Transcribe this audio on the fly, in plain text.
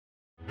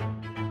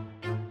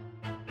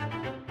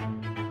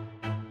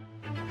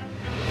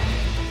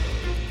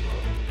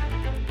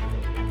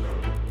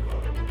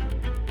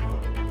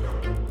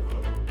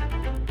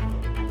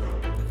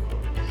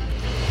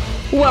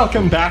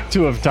Welcome back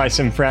to Of Dice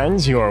and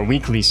Friends, your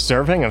weekly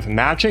serving of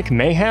magic,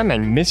 mayhem,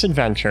 and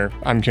misadventure.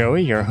 I'm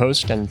Joey, your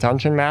host and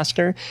dungeon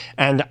master,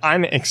 and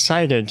I'm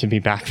excited to be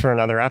back for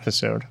another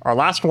episode. Our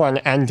last one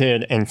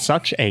ended in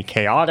such a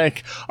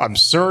chaotic,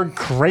 absurd,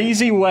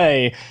 crazy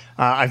way.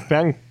 I've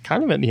been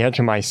kind of at the edge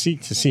of my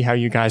seat to see how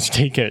you guys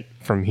take it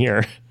from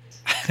here.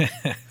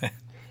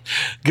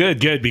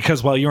 Good,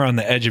 because while you were on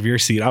the edge of your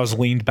seat, I was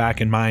leaned back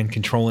in mine,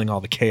 controlling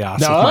all the chaos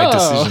with my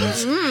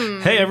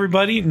decisions. Hey,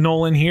 everybody,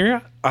 Nolan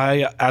here.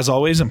 I, as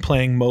always, am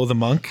playing Mo the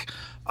Monk.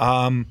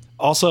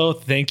 Also,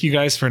 thank you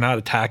guys for not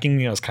attacking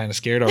me. I was kind of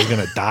scared I was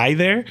going to die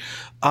there.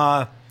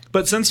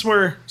 But since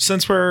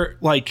we're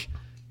like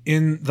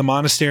in the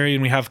monastery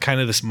and we have kind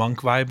of this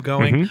monk vibe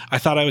going, I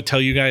thought I would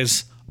tell you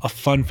guys a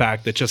fun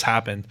fact that just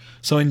happened.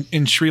 So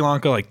in Sri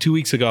Lanka, like 2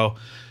 weeks ago,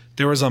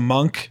 there was a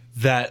monk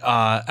that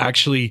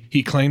actually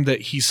he claimed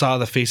that he saw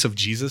the face of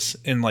Jesus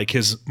in like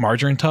his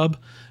margarine tub,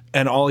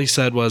 and all he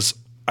said was,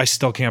 "I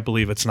still can't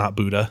believe it's not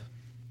Buddha."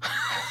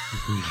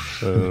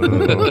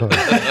 Buddha.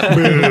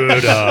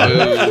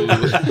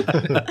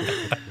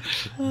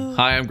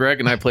 Hi, I'm Greg,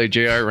 and I play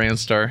J.R.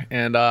 Ranstar.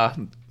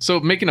 And so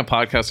making a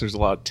podcast, there's a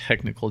lot of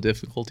technical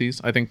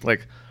difficulties. I think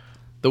like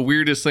the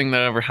weirdest thing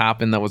that ever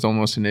happened that was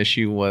almost an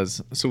issue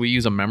was, so we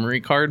use a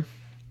memory card,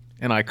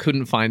 and I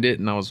couldn't find it,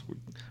 and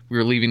we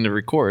were leaving to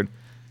record.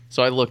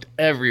 So I looked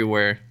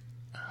everywhere,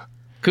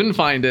 couldn't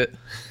find it.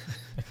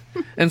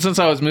 And since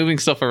I was moving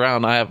stuff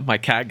around, my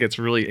cat gets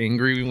really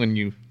angry when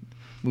you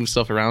move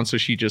stuff around. So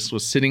she just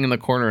was sitting in the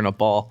corner in a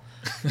ball,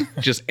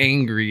 just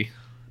angry.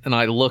 And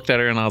I looked at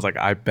her and I was like,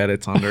 I bet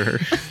it's under her.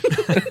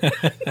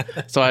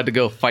 So I had to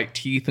go fight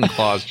teeth and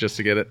claws just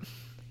to get it.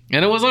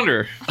 And it was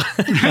under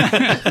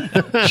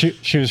her.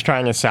 She was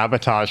trying to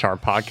sabotage our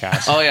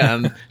podcast. Oh, yeah.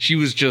 And she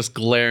was just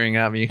glaring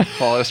at me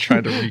while I was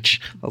trying to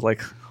reach. I was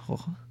like,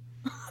 oh.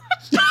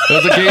 It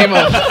was a game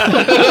of...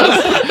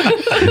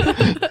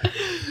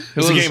 It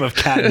was a game of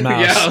cat and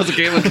mouse. Yeah, it was a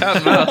game of cat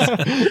and mouse.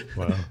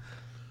 Wow.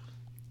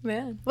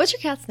 Man. What's your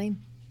cat's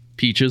name?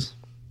 Peaches.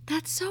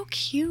 That's so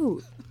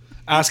cute.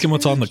 Ask him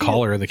what's on the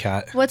collar of the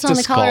cat. What's on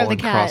the collar of the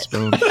cat?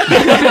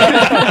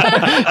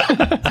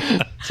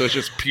 So it's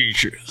just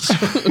Peaches.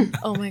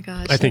 Oh my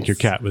gosh. I think your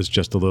cat was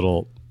just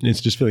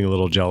it's just feeling a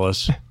little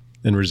jealous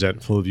and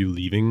resentful of you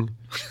leaving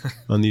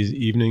on these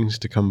evenings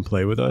to come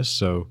play with us.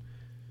 So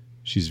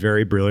she's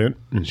very brilliant,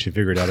 and she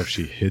figured out if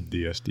she hid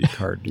the SD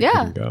card, you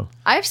couldn't go.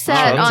 I've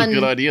sat that's a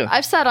good idea.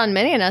 I've sat on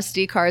many an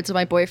SD cards with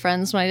my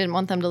boyfriends when I didn't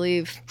want them to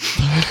leave.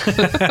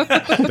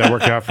 That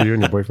worked out for you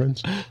and your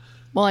boyfriends?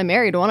 Well, I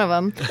married one of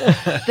them.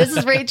 This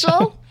is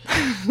Rachel.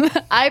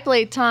 I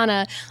play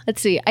Tana. Let's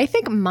see. I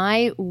think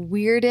my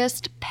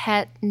weirdest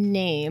pet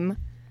name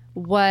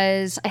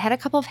was, I had a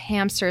couple of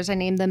hamsters. I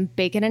named them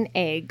Bacon and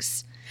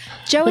Eggs.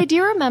 Joey, do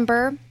you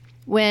remember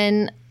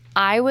when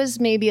I was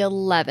maybe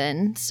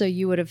 11, so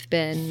you would have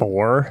been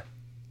 4.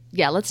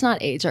 Yeah, let's not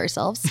age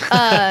ourselves,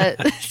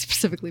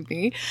 specifically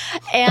me.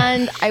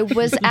 And I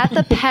was at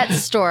the pet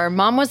store.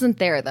 Mom wasn't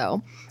there,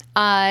 though.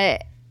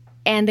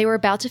 And they were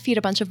about to feed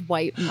a bunch of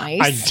white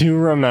mice. I do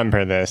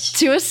remember this.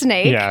 To a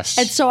snake. Yes.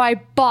 And so I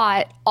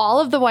bought all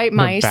of the white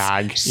mice,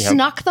 bag,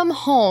 snuck them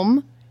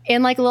home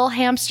in like a little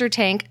hamster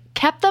tank,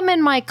 kept them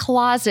in my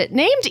closet,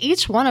 named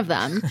each one of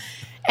them.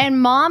 And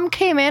Mom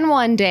came in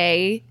one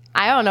day.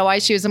 I don't know why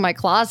she was in my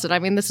closet. I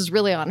mean, this is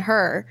really on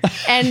her.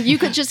 And you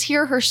could just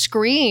hear her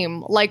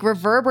scream, like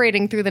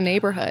reverberating through the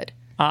neighborhood.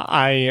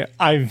 I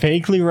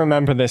vaguely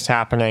remember this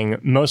happening.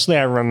 Mostly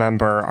I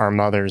remember our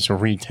mother's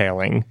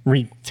retelling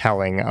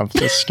of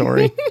this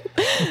story.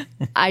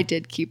 I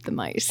did keep the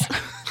mice.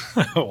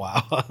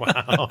 Wow.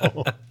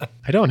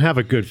 I don't have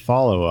a good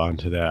follow-on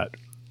to that,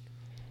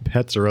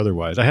 pets or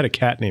otherwise. I had a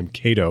cat named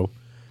Kato,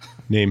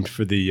 named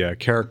for the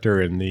character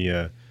in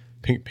the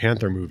Pink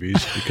Panther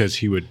movies, because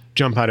he would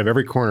jump out of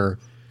every corner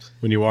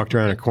when you walked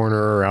around a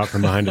corner or out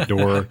from behind a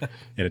door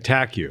and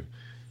attack you.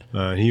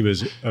 He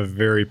was a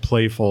very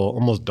playful,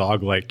 almost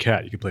dog-like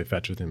cat. You could play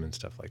fetch with him and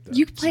stuff like that.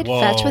 You played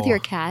fetch with your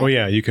cat? Oh,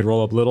 yeah. You could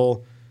roll up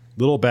little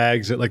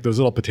bags, like those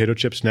little potato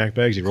chip snack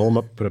bags. You roll them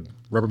up, put a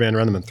rubber band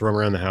around them, and throw them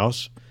around the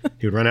house.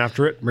 He would run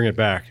after it, bring it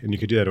back, and you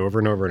could do that over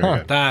and over and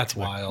again. That's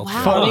wild.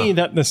 Wow. Funny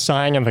that the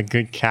sign of a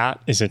good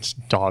cat is it's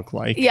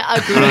dog-like. Yeah,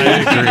 agreed. I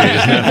agree.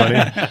 Isn't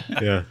that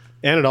funny? Yeah.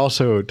 And it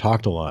also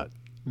talked a lot.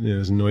 It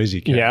was a noisy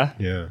cat. Yeah?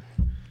 Yeah.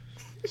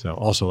 So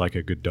also like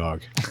a good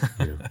dog.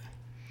 Yeah.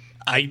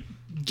 I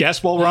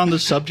guess while we're on the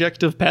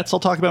subject of pets,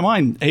 I'll talk about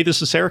mine. Hey,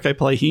 this is Eric. I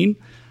play Heen.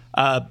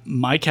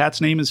 My cat's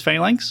name is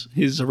Phalanx.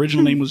 His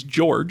original name was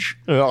George.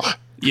 Ugh.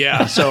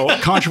 Yeah, so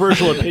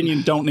controversial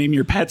opinion, don't name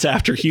your pets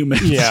after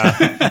humans.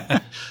 Yeah.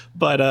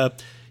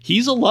 But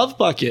he's a love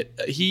bucket.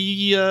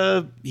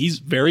 He's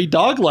very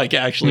dog-like,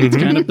 actually. It's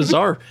kind of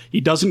bizarre.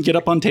 He doesn't get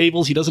up on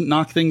tables. He doesn't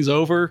knock things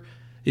over.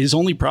 His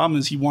only problem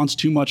is he wants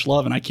too much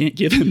love, and I can't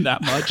give him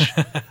that much.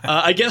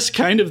 I guess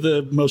kind of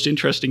the most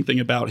interesting thing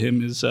about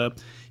him is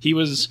he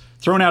was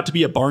thrown out to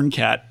be a barn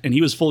cat, and he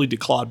was fully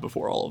declawed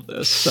before all of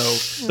this. So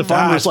the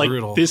farmer's like,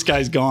 brutal. This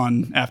guy's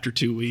gone after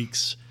 2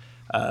 weeks.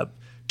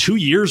 2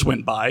 years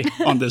went by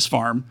on this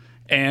farm,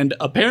 And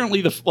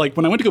apparently,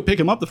 when I went to go pick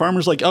him up, the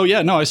farmer's like, "Oh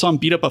yeah, no, I saw him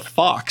beat up a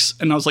fox."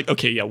 And I was like,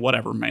 "Okay, yeah,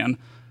 whatever, man."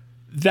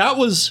 That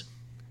was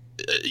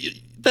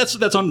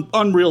that's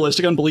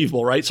unrealistic,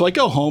 unbelievable, right? So I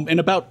go home, and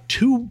about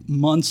 2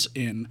 months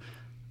in,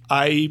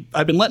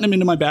 I've been letting him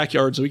into my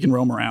backyard so he can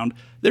roam around.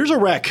 There's a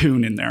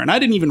raccoon in there, and I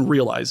didn't even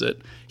realize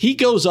it. He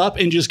goes up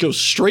and just goes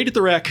straight at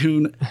the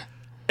raccoon,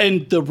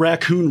 and the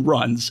raccoon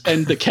runs.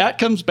 And the cat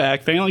comes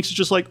back. Phalanx is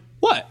just like,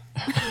 "What?"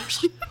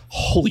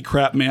 Holy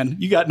crap, man.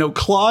 You got no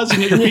claws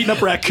and you're beating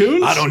up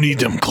raccoons? I don't need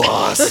them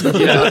claws.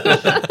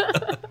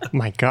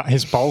 My God,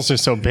 his balls are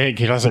so big,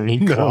 he doesn't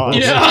need claws.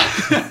 Yeah.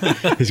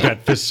 He's got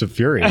fists of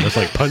fury and just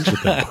like punch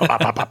with them. Pop,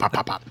 pop, pop, pop,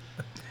 pop, pop.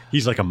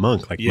 He's like a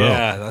monk, like Mo.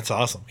 Yeah, that's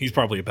awesome. He's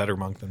probably a better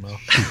monk than Mo.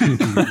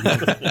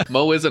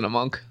 Mo isn't a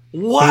monk.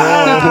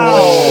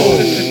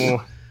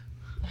 Oh.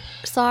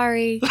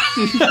 Sorry.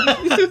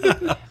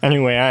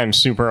 Anyway, I am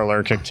super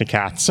allergic to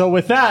cats. So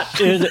with that,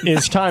 it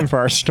is time for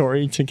our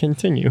story to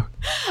continue.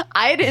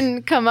 I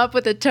didn't come up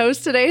with a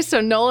toast today,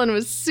 so Nolan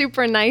was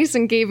super nice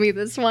and gave me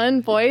this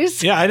one,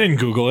 boys. Yeah, I didn't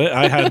Google it.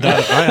 I had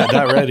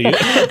that ready.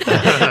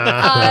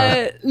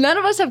 None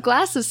of us have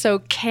glasses, so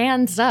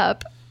cans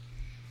up.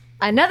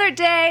 Another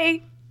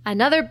day,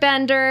 another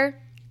bender,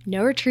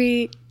 no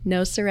retreat,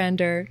 no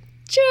surrender.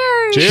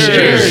 Cheers!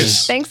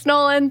 Cheers! Thanks,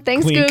 Nolan.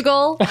 Thanks, Clink.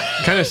 Google.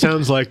 Kind of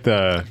sounds like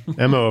the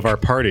MO of our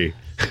party.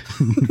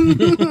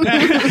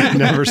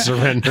 Never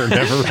surrender,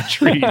 never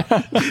retreat.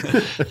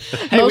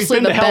 Mostly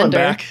the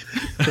bender.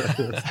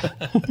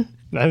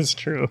 That is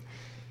true.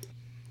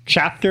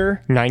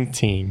 Chapter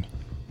 19,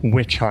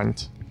 Witch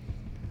Hunt.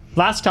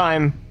 Last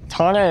time,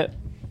 Tana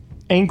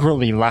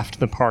angrily left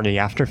the party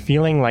after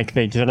feeling like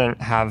they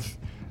didn't have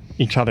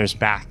each other's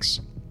backs.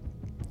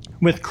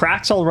 With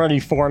cracks already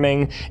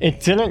forming, it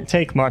didn't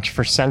take much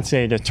for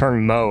Sensei to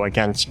turn Mo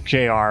against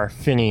JR,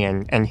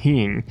 Finian, and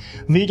Heen,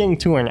 leading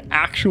to an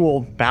actual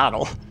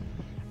battle.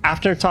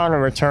 After Tana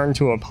returned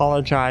to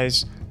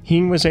apologize,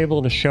 Heen was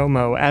able to show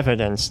Mo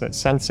evidence that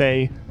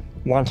Sensei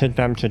wanted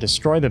them to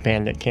destroy the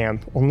bandit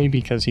camp only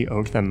because he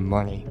owed them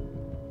money.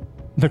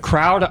 The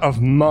crowd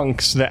of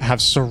monks that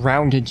have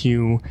surrounded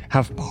you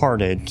have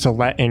parted to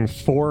let in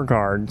 4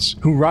 guards,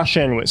 who rush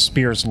in with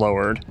spears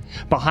lowered.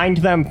 Behind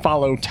them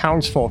follow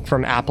townsfolk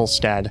from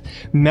Applestead,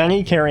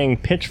 many carrying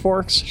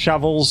pitchforks,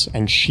 shovels,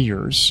 and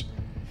shears.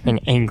 An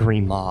angry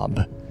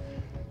mob.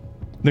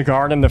 The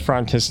guard in the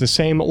front is the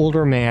same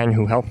older man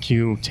who helped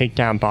you take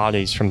down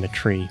bodies from the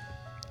tree.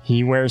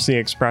 He wears the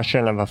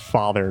expression of a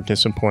father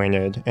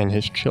disappointed in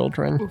his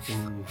children.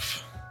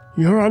 Oof.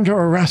 "You're under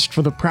arrest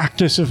for the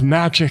practice of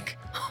magic.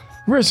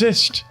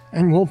 Resist,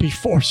 and we'll be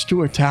forced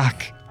to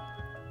attack."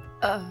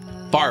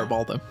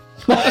 Fireball them.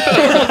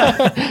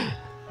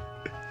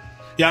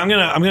 Yeah, I'm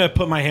gonna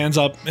put my hands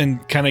up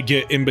and kind of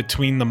get in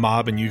between the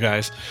mob and you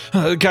guys.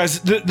 Guys,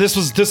 this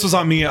was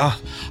on me. I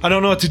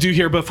don't know what to do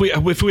here, but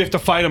if we have to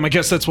fight him, I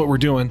guess that's what we're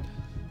doing.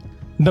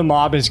 The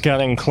mob is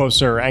getting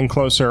closer and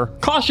closer,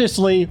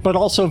 cautiously, but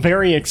also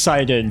very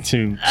excited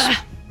to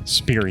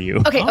spear you.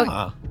 Okay,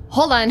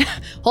 hold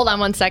on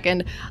 1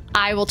 second.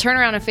 I will turn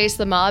around and face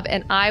the mob,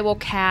 and I will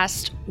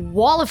cast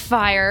Wall of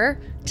Fire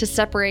to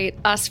separate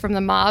us from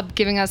the mob,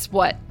 giving us,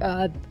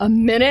 a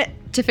minute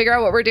to figure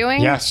out what we're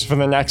doing? Yes, for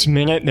the next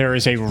minute, there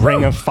is a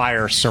ring of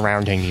fire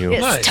surrounding you.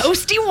 It's Nice.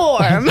 toasty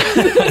warm.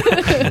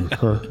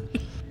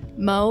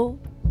 Mo,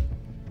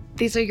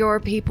 these are your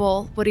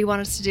people. What do you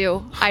want us to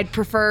do? I'd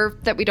prefer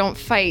that we don't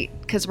fight,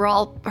 because we're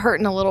all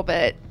hurting a little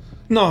bit.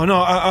 No,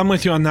 I'm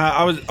with you on that.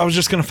 I was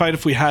just gonna fight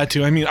if we had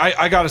to. I mean,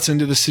 I got us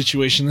into this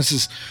situation. This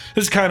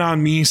is kind of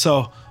on me.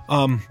 So,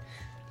 Where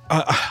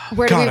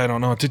do we- I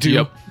don't know what to do.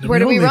 Yep. Where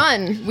do we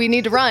run? We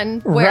need to run.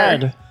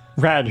 Where?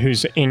 Red,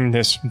 who's in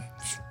this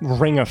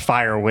ring of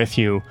fire with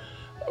you,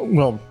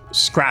 will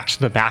scratch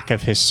the back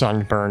of his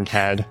sunburned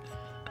head.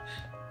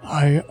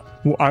 I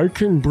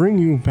can bring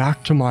you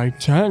back to my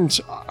tent.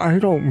 I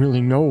don't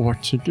really know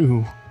what to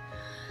do.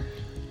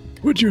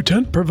 Would your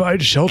tent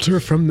provide shelter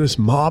from this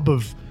mob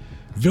of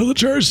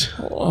villagers?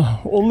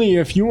 Only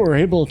if you were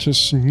able to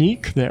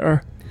sneak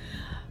there.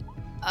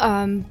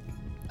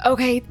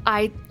 Okay,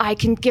 I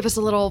can give us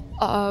a little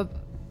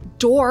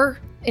door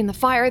in the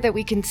fire that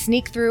we can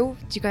sneak through.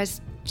 Do you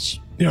guys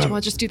do you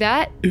want to just do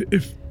that?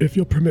 If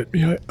you'll permit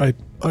me,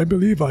 I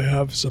believe I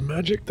have some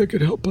magic that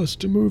could help us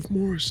to move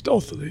more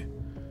stealthily.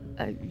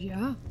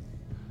 Yeah.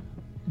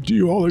 Do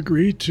you all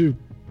agree to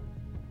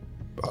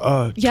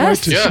Yes. try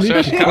to Yeah,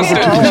 sneak? sure. Cast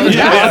it.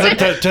 Yeah,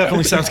 that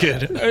definitely sounds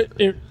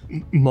good.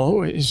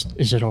 Mo, is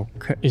it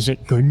okay? Is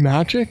it good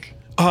magic?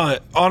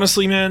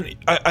 Honestly, man,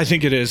 I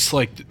think it is.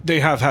 Like, they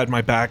have had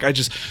my back.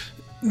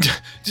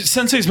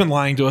 Sensei's been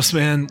lying to us,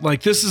 man.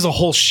 Like, this is a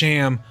whole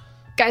sham.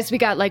 Guys, we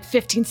got like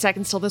 15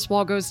 seconds till this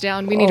wall goes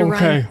down. We need to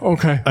run.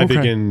 Okay. I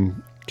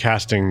begin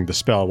casting the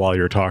spell while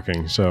you're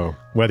talking, so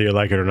whether you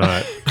like it or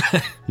not,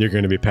 you're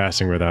going to be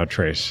passing without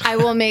trace. I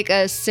will make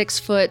a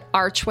 6-foot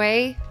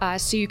archway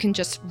so you can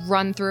just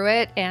run through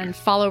it and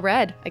follow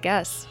Red, I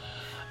guess.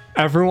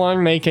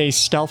 Everyone make a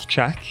stealth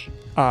check.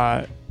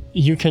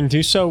 You can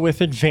do so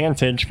with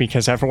advantage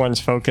because everyone's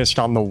focused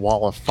on the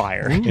wall of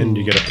fire. And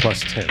you get a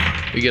plus 10.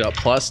 We get a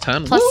plus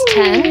 10. Plus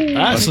 10.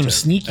 That's some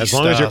sneaky As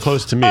long as you're stuff.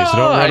 close to me, so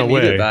don't I run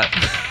needed away. that.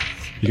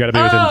 You got to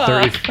be within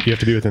 30. You have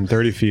to be within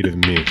 30 feet of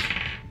me.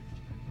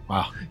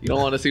 Wow. You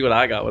don't want to see what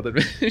I got with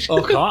advantage.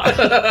 Oh,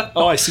 God.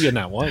 Oh, I see a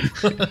nat 1.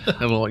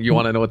 And you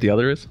want to know what the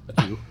other is?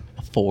 A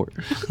 4.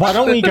 Why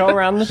don't we go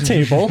around the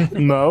table?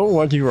 Mo,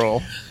 what do you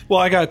roll? Well,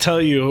 I got to tell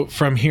you,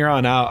 from here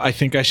on out, I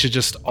think I should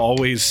just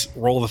always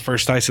roll the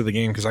first dice of the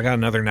game because I got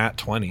another nat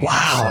 20.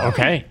 Wow,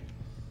 okay.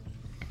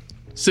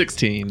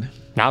 16.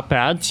 Not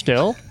bad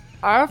still.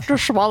 I have to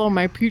swallow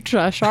my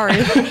pizza.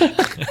 Sorry.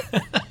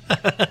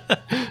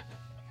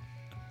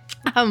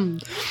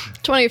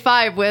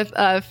 25 with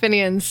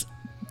Finian's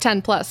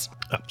 10 plus.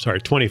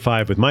 Sorry,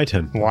 25 with my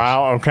 10.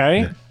 Wow,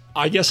 okay.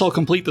 I guess I'll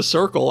complete the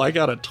circle. I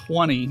got a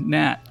 20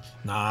 nat.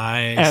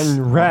 Nice.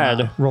 And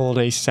Red rolled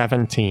a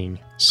 17.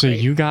 So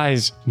you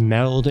guys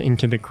meld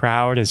into the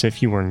crowd as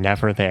if you were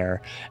never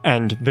there.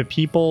 And the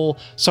people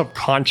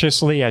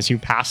subconsciously, as you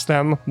pass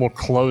them, will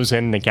close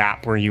in the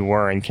gap where you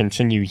were and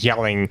continue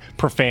yelling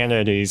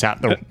profanities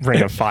at the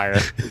ring of fire.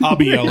 I'll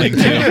be yelling,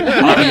 too.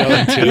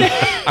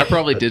 I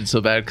probably did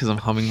so bad because I'm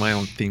humming my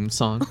own theme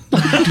song.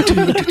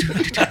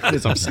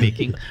 As I'm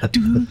sneaking.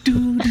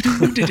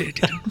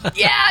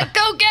 Yeah,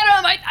 go get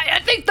him.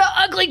 I think the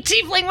ugly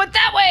tiefling went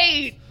that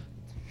way.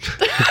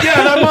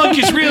 Yeah, that monk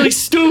is really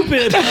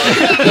stupid.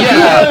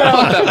 Yeah,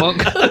 fuck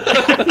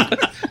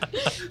that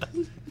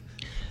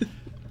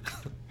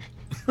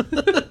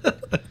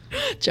monk.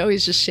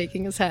 Joey's just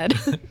shaking his head.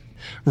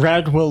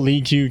 Red will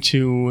lead you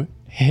to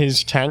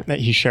his tent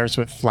that he shares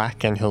with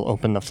Fleck, and he'll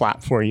open the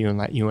flap for you and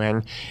let you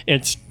in.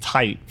 It's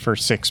tight for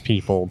 6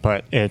 people,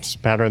 but it's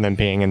better than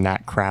being in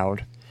that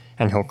crowd.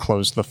 And he'll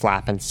close the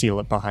flap and seal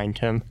it behind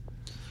him.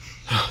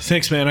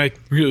 Thanks, man. I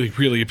really,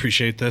 really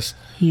appreciate this.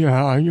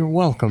 Yeah, you're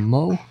welcome,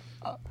 Mo.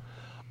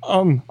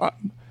 Mr.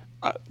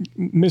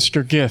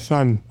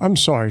 Gith, I'm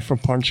sorry for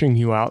punching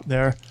you out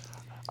there.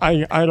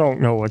 I don't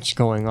know what's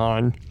going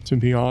on, to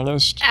be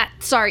honest.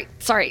 Sorry.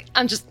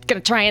 I'm just gonna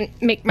try and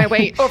make my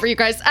way over you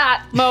guys.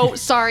 Mo,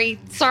 sorry.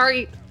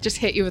 Just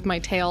hit you with my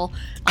tail.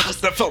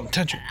 That felt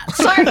intentional.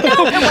 Sorry, no,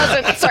 it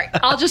wasn't. Sorry.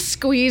 I'll just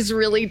squeeze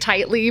really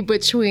tightly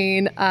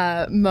between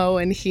Mo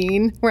and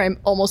Heen, where I'm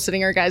almost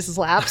sitting in our guys'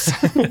 laps.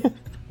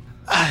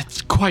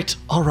 It's quite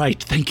all right.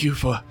 Thank you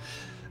for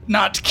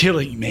not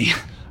killing me.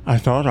 I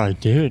thought I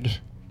did.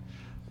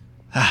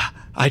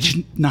 I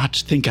did not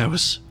think I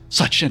was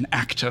such an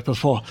actor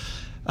before.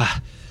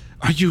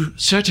 Are you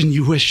certain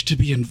you wish to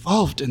be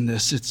involved in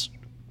this?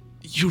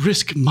 You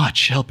risk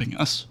much helping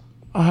us.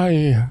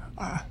 I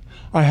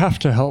have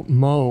to help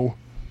Mo.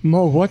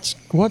 Mo,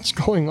 what's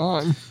going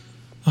on?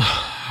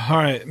 All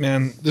right,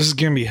 man. This is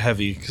going to be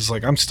heavy because,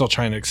 I'm still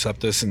trying to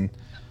accept this. And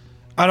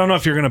I don't know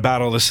if you're going to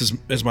battle this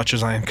as much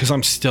as I am because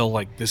I'm still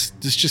like, this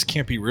just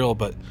can't be real.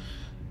 But,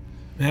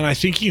 man, I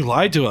think he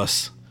lied to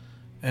us.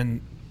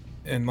 And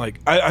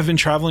I've been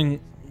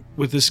traveling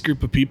with this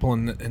group of people,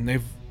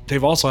 and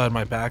they've also had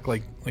my back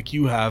like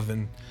you have.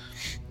 And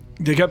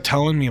they kept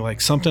telling me,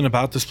 something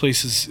about this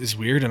place is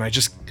weird. And I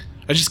just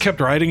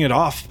kept writing it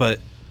off. But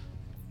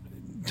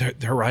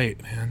they're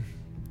right, man.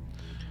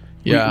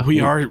 Yeah.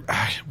 We are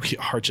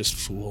just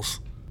fools.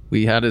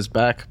 We had his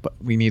back, but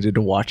we needed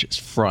to watch his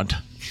front.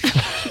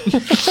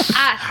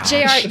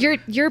 JR,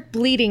 you're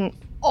bleeding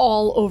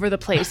all over the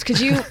place. Could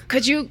you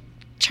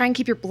try and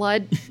keep your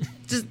blood?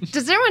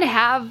 Does anyone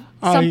have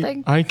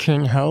something? I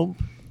can help.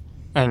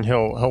 And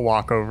he'll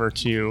walk over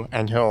to you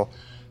and he'll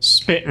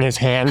spit in his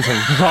hands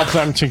and rub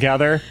them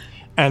together,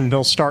 and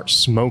they'll start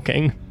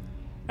smoking.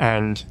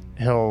 And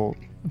he'll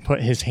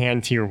put his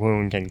hand to your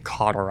wound and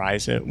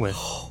cauterize it with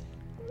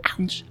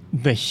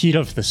the heat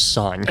of the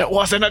sun. It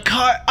wasn't a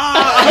cut.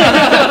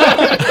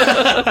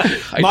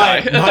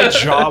 My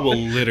jaw will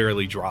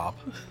literally drop.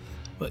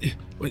 But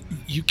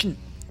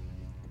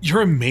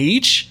you're a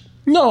mage?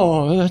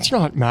 No, that's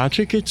not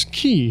magic. It's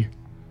ki.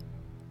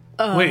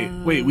 Wait.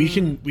 We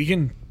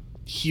can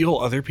heal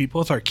other people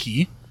with our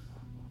ki?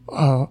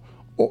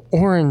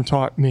 Orin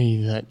taught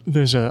me that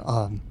there's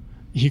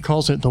he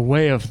calls it the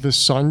way of the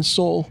sun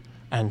soul,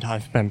 and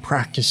I've been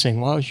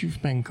practicing while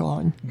you've been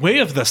gone. Way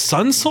of the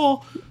Sun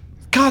Soul?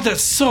 God,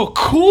 that's so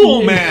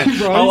cool, man.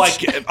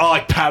 Right?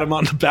 I'll pat him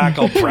on the back,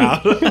 all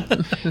proud.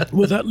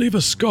 Will that leave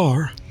a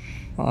scar?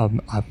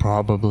 I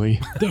probably.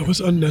 That was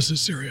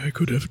unnecessary. I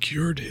could have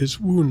cured his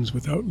wounds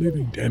without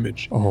leaving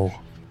damage. Oh,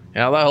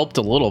 Yeah, that helped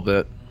a little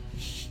bit.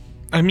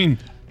 I mean,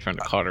 Trying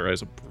to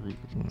cauterize a brute.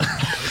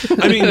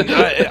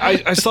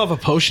 I still have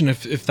a potion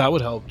if that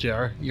would help,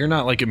 JR. You're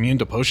not immune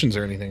to potions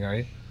or anything, are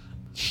you?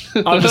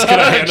 I'm just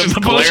gonna hand him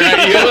the potion.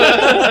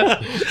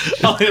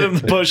 I'll hand him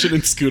the potion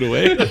and scoot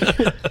away.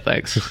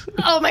 Thanks.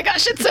 Oh my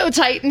gosh, it's so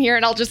tight in here,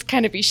 and I'll just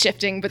kind of be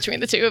shifting between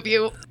the two of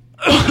you.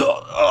 There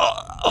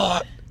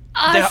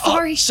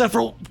Sorry. are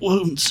several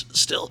wounds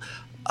still.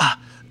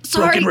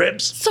 Sorry. Broken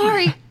ribs.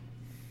 Sorry.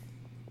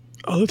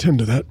 I'll attend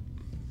to that.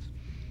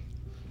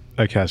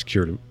 I cast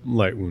Cure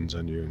Light Wounds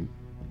on you, and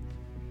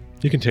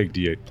you can take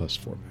D8 plus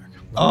 4 back.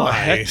 Oh,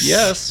 heck Nice.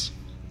 yes.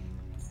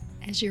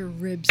 As your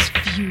ribs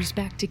fuse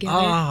back together.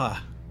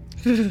 Ah,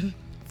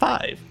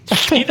 5.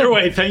 Either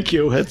way, thank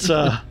you. It's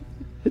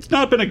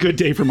not been a good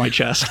day for my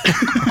chest.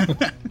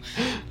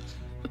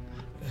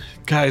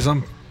 guys,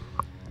 I'm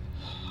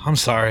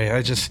sorry.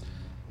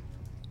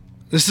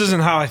 This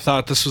isn't how I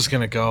thought this was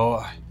gonna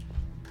go.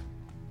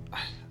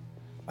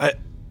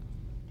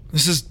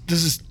 This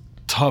is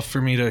tough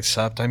for me to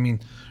accept. I mean,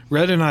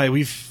 Red and I,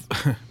 we've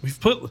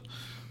put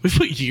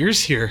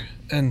years here,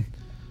 and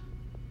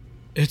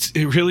it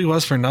really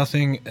was for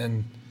nothing.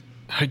 And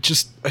I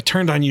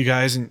turned on you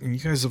guys, and you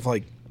guys have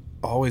like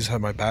always had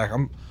my back.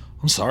 I'm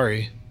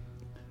sorry.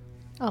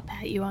 I'll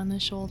pat you on the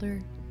shoulder.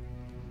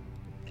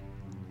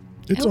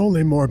 It's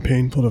only more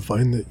painful to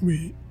find that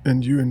we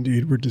and you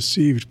indeed were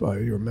deceived by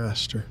your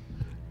master.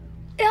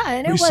 Yeah,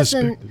 and We it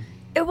wasn't suspected.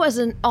 it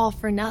wasn't all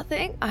for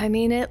nothing. I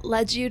mean, it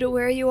led you to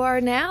where you are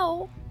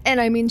now.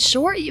 And I mean,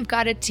 sure, you've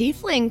got a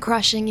tiefling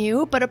crushing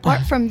you, but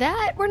apart from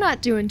that, we're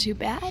not doing too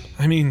bad.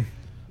 I mean,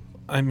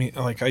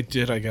 like I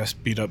did, I guess,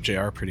 beat up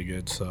JR pretty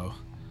good. So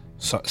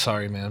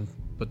sorry, man,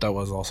 but that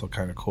was also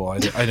kind of cool. I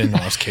didn't know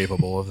I was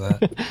capable of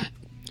that.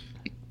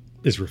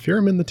 Is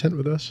Raphiram in the tent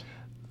with us?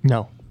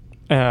 No.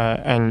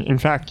 And in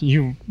fact,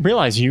 you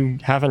realize you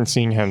haven't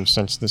seen him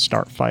since the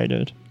start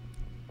fighted.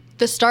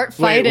 The start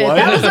Wait, fighted. what?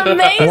 That was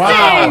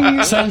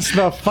amazing. Since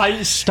the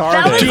fight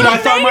started. That was Dude, I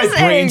thought my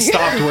brain amazing.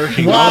 stopped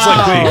working. I was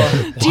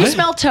like, wait. Do you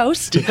smell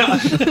toast?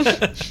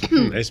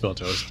 I smell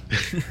toast.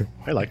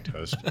 I like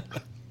toast.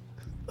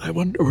 I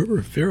wonder where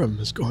Raphiram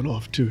has gone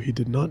off to. He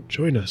did not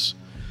join us.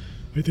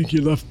 I think he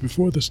left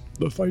before the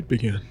fight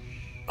began.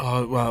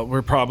 Well,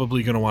 we're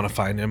probably going to want to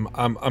find him.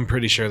 I'm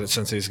pretty sure that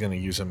Sensei's going to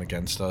use him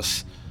against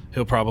us.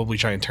 He'll probably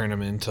try and turn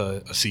him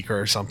into a seeker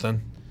or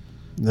something.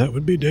 That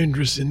would be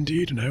dangerous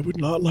indeed, and I would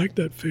not like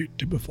that fate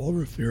to befall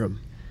Raphiram.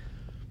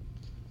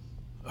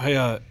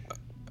 I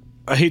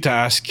hate to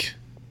ask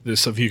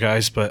this of you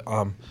guys, but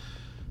I'm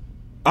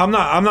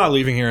not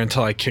leaving here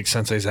until I kick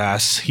Sensei's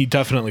ass. He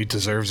definitely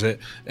deserves it,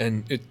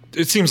 and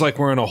it seems like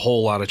we're in a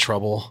whole lot of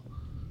trouble.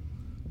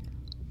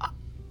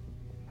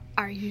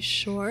 Are you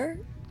sure?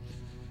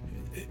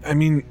 I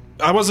mean,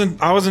 I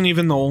wasn't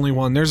even the only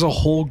one. There's a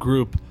whole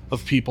group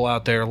of people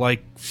out there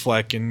like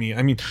Fleck and me.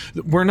 I mean,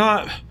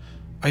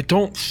 I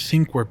don't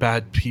think we're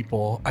bad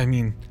people. I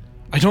mean,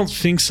 I don't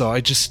think so.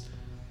 I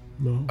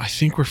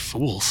think we're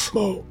fools.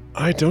 Mo,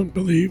 I don't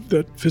believe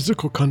that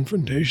physical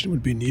confrontation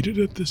would be needed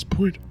at this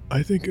point.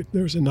 I think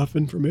there's enough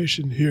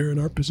information here in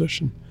our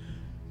possession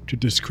to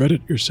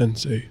discredit your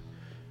sensei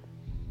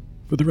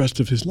for the rest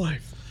of his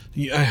life.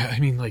 Yeah, I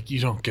mean, like,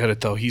 you don't get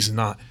it, though. He's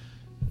not.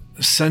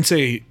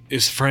 Sensei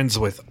is friends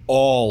with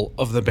all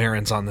of the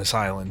barons on this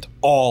island.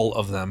 All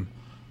of them.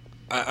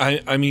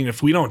 I mean,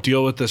 if we don't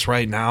deal with this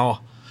right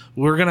now,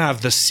 we're going to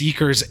have the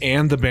Seekers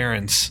and the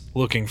barons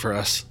looking for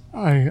us.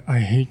 I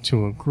hate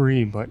to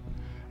agree, but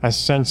as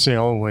Sensei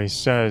always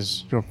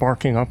says, you're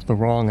barking up the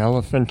wrong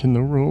elephant in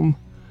the room.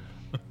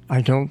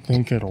 I don't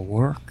think it'll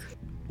work.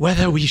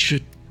 Whether we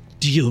should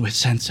deal with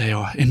Sensei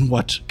or in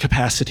what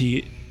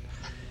capacity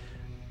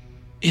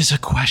is a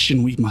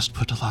question we must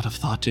put a lot of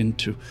thought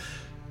into.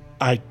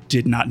 I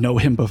did not know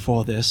him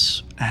before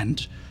this,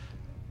 and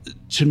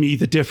to me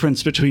the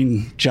difference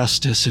between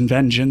justice and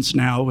vengeance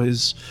now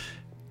is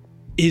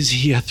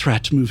he a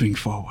threat moving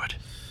forward?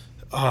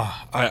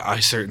 I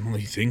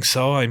certainly think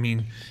so. I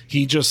mean,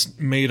 he just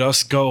made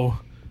us go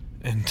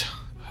and,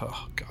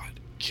 oh God,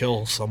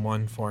 kill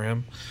someone for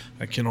him.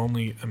 I can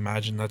only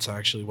imagine that's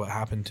actually what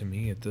happened to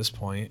me at this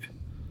point.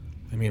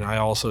 I mean, I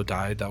also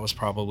died. That was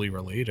probably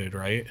related,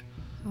 right?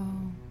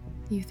 Oh,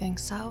 you think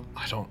so?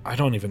 I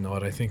don't even know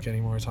what I think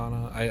anymore,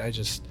 Tana. I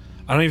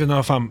don't even know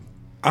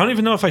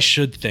if I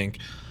should think.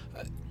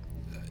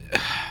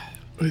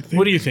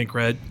 What do you think,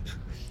 Red?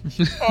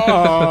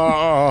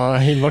 Oh,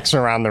 he looks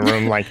around the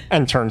room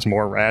and turns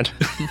more red.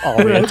 All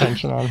the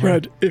attention on him.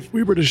 Red, if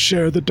we were to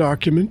share the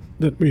document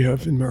that we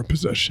have in our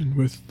possession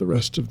with the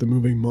rest of the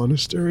moving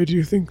monastery, do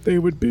you think they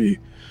would be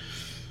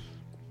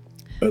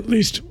at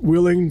least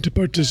willing to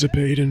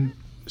participate in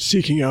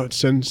seeking out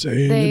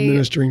Sensei and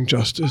administering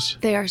justice?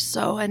 They are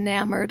so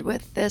enamored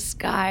with this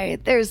guy.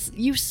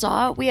 You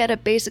saw, we had to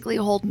basically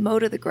hold Mo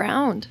to the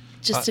ground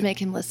just to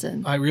make him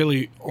listen. I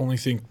really only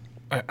think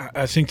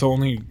I think the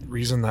only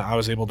reason that I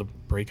was able to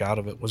break out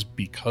of it was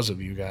because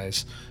of you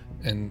guys,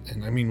 and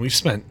I mean, we've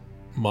spent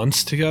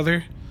months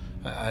together.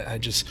 I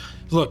just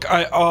look.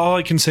 All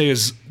I can say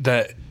is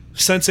that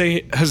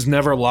Sensei has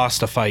never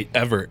lost a fight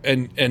ever,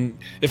 and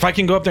if I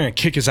can go up there and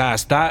kick his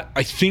ass, that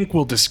I think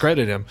will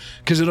discredit him,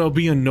 because it'll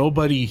be a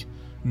nobody,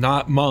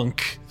 not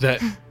monk,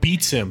 that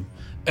beats him,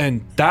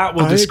 and that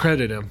will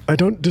discredit him. I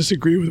don't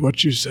disagree with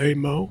what you say,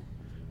 Mo,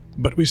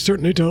 but we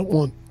certainly don't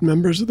want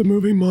members of the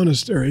moving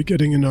monastery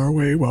getting in our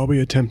way while we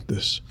attempt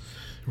this.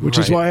 Which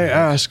is why I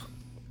ask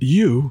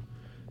you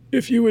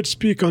if you would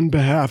speak on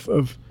behalf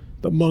of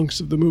the monks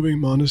of the moving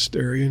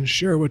monastery and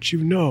share what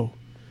you know.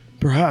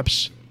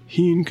 Perhaps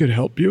Heen could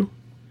help you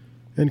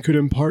and could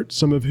impart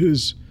some of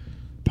his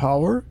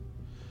power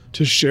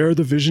to share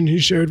the vision he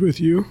shared with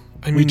you.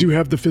 We do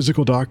have the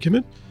physical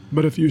document,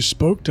 but if you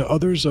spoke to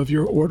others of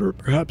your order,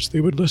 perhaps they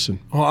would listen.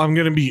 Well, I'm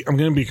gonna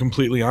be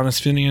completely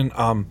honest,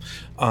 Finian.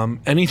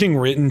 Anything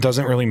written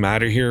doesn't really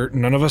matter here.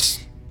 None of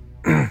us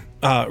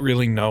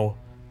really know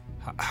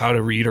how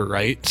to read or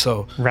write,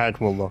 so Red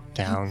will look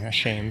down,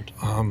 ashamed.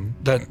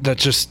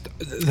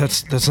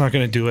 that's not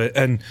gonna do it.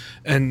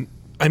 And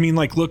I mean,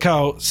 like, look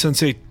how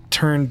Sensei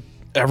turned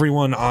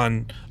everyone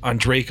on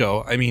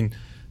Draco. I mean,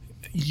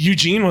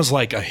 Eugene was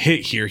like a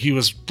hit here. He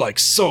was like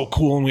so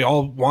cool, and we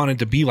all wanted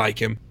to be like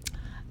him.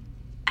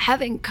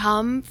 Having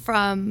come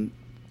from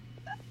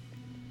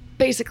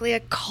basically a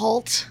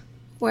cult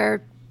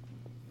where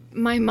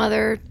my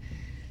mother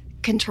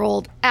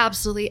controlled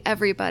absolutely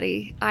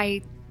everybody,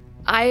 I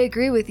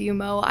agree with you,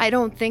 Mo. I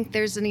don't think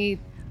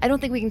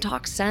we can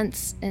talk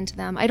sense into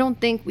them. I don't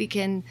think we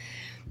can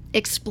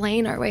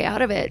explain our way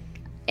out of it.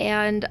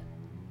 And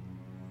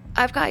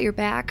I've got your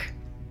back.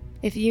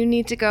 If you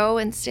need to go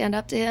and stand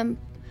up to him,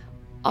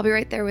 I'll be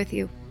right there with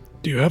you.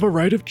 Do you have a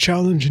right of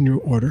challenge in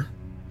your order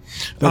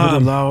that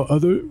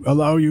would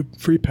allow you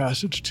free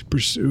passage to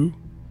pursue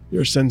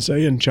your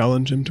sensei and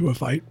challenge him to a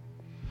fight?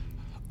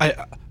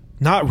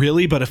 Not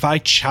really, but if I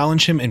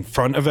challenge him in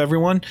front of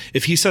everyone,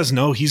 if he says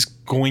no, he's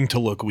going to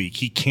look weak.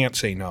 He can't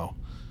say no.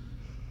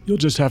 You'll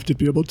just have to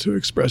be able to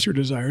express your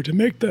desire to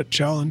make that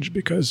challenge,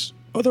 because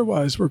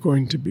otherwise we're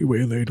going to be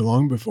waylaid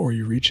long before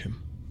you reach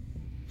him.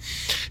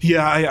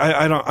 Yeah,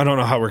 I don't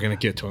know how we're gonna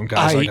get to him,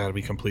 guys. I gotta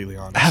be completely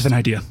honest. I have an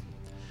idea.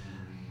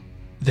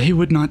 They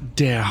would not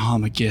dare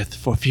harm a Gith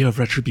for fear of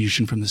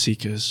retribution from the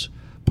Seekers,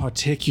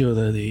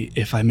 particularly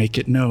if I make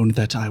it known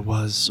that I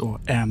was or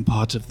am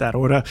part of that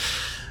order.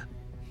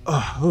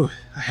 Oh,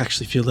 I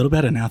actually feel a little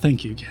better now.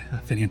 Thank you,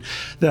 Finian.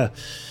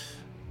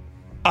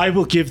 I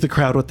will give the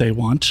crowd what they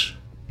want,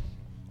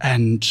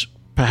 and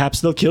perhaps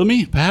they'll kill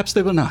me, perhaps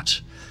they will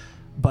not.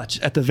 But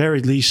at the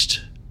very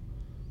least,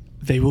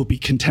 they will be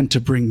content to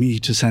bring me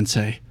to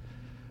Sensei.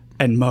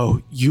 And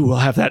Mo, you will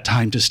have that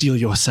time to steel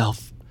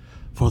yourself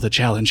for the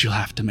challenge you'll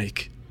have to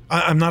make.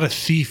 I'm not a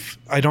thief.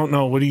 I don't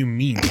know. What do you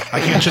mean? I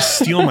can't just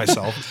steal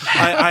myself.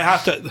 I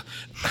have to...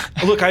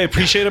 Look, I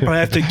appreciate it, but I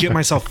have to get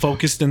myself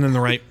focused and in the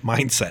right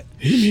mindset.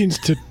 He means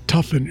to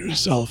toughen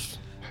yourself.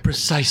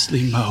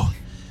 Precisely, Mo.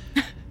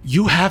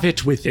 You have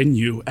it within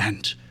you,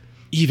 and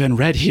even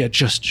Red here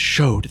just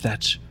showed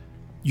that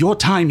your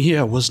time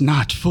here was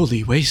not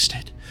fully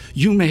wasted.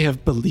 You may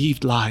have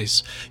believed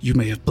lies. You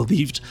may have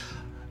believed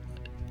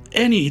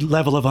any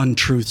level of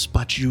untruths,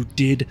 but you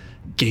did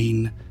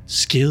gain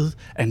skill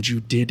and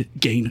you did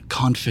gain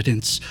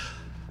confidence.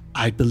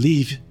 I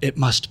believe it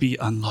must be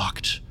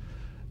unlocked.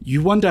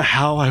 You wonder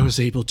how I was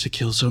able to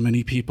kill so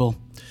many people.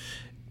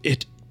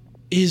 It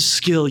is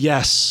skill,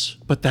 yes,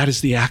 but that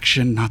is the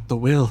action, not the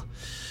will.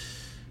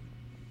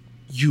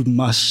 You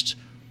must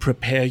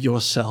prepare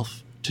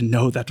yourself to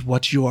know that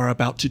what you are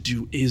about to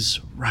do is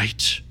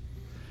right.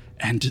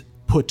 And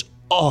put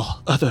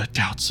all other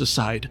doubts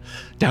aside.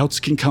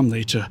 Doubts can come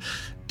later.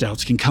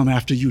 Doubts can come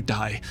after you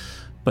die.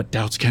 But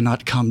doubts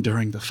cannot come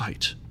during the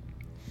fight.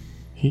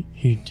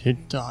 He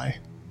did die.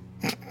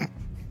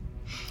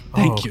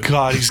 Thank you.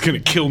 God, he's gonna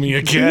kill me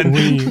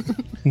again.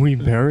 We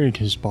buried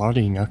his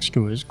body next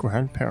to his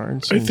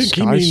grandparents. I think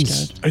he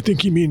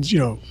means,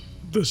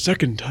 the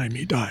second time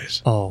he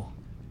dies. Oh.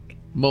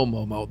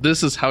 Mo.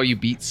 This is how you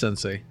beat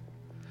Sensei.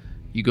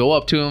 You go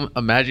up to him,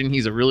 imagine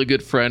he's a really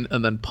good friend,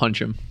 and then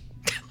punch him.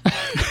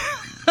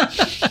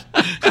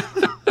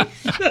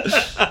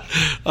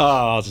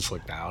 I'll just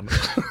look down.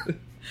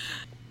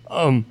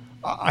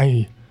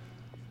 I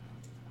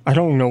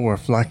don't know where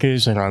Fleck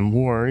is, and I'm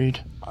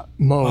worried.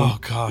 Mo, Oh,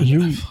 God.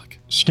 you Fuck.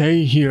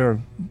 stay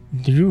here.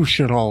 You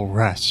should all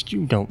rest.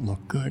 You don't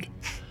look good.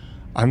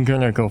 I'm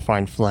gonna go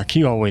find Fleck.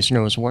 He always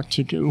knows what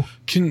to do.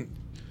 Can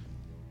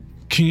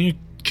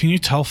you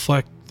tell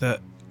Fleck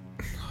that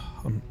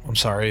I'm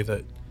sorry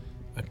that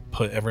I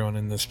put everyone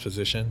in this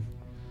position?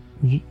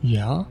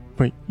 Yeah?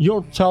 But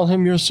you'll tell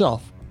him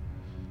yourself.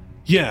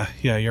 Yeah,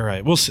 you're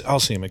right. I'll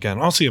see him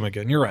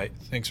again. You're right.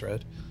 Thanks,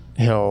 Red.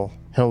 He'll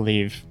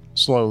leave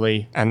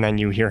slowly, and then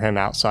you hear him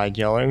outside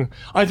yelling,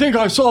 "I think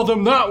I saw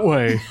them that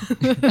way!"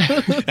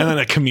 And then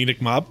a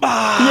comedic mob.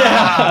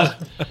 Yeah!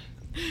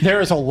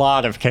 There is a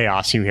lot of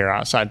chaos you hear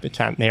outside the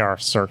tent. They are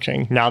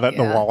searching now that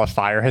the wall of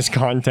fire has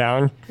gone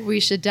down. We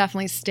should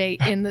definitely stay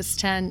in this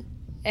tent,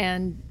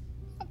 and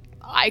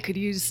I could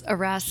use a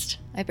rest.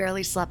 I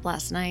barely slept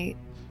last night.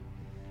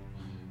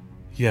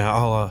 Yeah,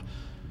 I'll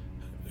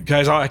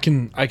guys, I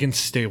can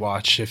stay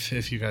watch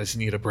if you guys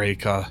need a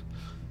break.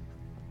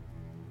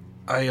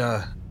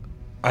 I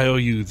owe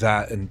you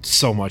that and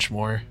so much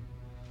more.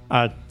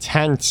 A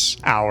tense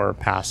hour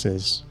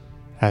passes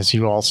as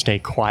you all stay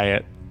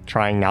quiet,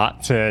 trying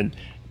not to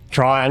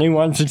draw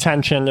anyone's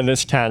attention to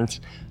this tent,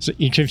 so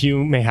each of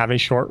you may have a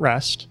short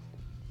rest.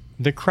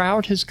 The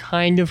crowd has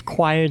kind of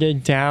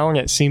quieted down.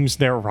 It seems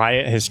their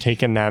riot has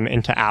taken them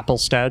into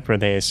Applestead, where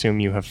they assume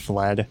you have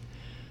fled.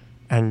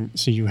 And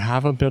so you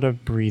have a bit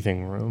of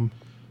breathing room.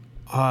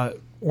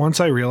 Once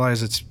I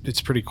realize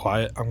it's pretty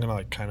quiet, I'm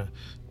gonna kind of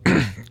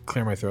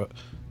clear my throat.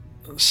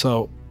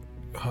 So,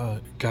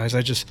 guys,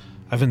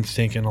 I've been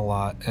thinking a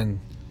lot, and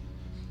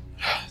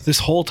this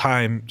whole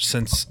time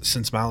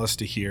since Malice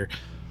to here,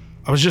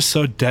 I was just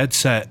so dead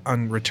set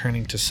on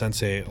returning to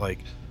Sensei. Like,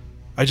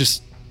 I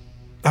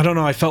don't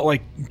know. I felt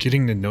like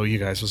getting to know you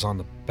guys was on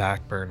the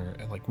back burner,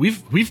 and like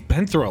we've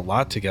been through a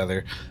lot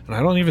together, and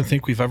I don't even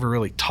think we've ever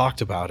really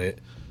talked about it.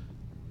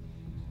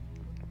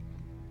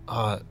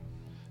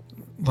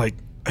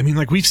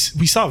 We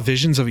saw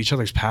visions of each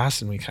other's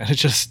past, and we kind of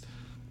just.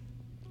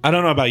 I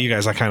don't know about you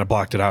guys. I kind of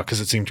blocked it out because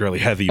it seemed really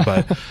heavy,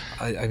 but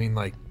I mean,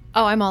 like.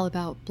 Oh, I'm all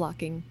about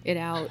blocking it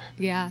out.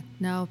 Yeah,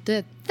 no,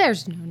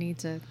 there's no need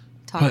to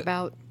talk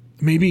about.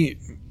 Maybe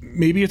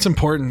it's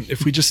important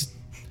if we just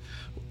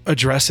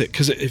address it,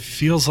 because it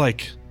feels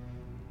like.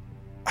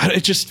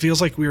 It just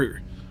feels like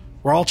we're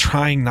all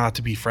trying not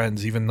to be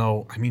friends, even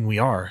though I mean we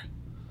are.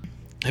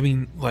 I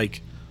mean,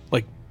 like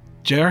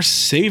JR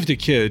saved a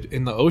kid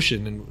in the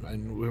ocean,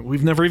 and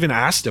we've never even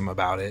asked him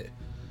about it.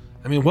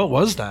 I mean, what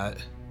was that?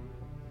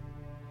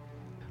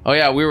 Oh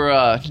yeah, we were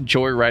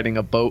joyriding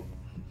a boat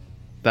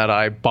that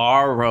I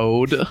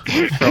borrowed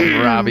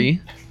from Robbie,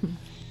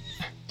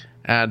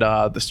 and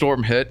the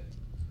storm hit,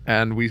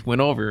 and we went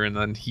over, and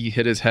then he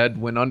hit his head,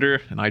 went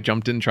under, and I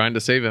jumped in trying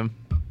to save him.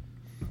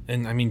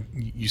 And I mean,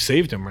 you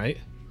saved him, right?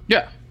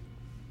 Yeah,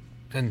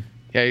 and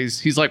yeah,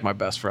 he's like my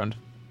best friend.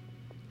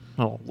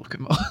 Oh, look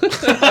at him.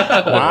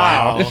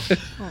 Wow.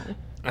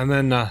 And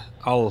then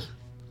I'll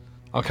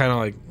kind of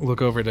like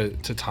look over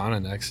to Tana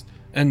next,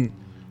 and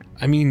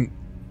I mean.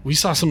 We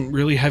saw some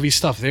really heavy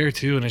stuff there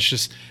too, and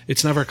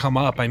it's never come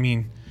up. I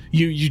mean,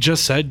 you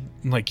just said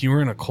like you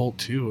were in a cult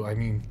too. I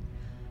mean,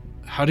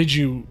 how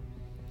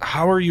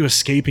are you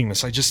escaping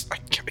this? I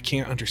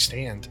can't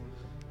understand.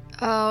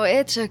 Oh,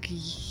 it took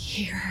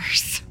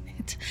years.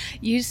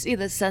 You see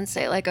the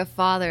Sensei like a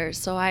father,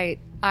 so I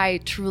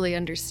truly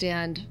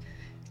understand.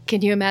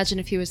 Can you imagine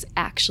if he was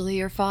actually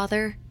your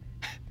father?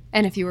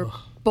 And if you were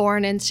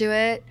born into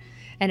it?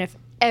 And if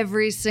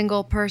every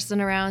single person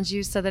around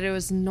you said that it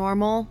was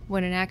normal,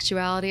 when in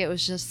actuality it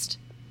was just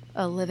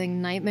a living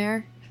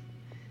nightmare?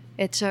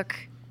 It took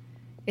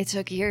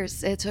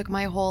years. It took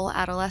my whole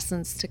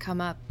adolescence to come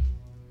up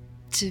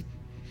to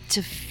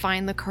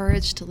find the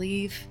courage to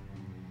leave.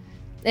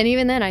 And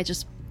even then I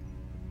just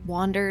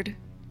wandered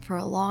for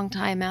a long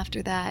time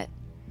after that.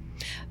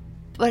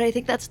 But I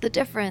think that's the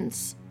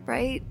difference,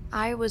 right?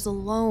 I was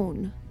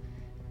alone,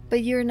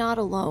 but you're not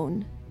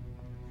alone.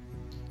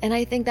 And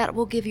I think that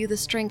will give you the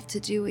strength to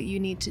do what you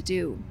need to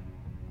do.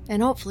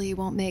 And hopefully you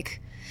won't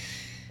make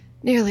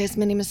nearly as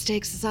many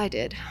mistakes as I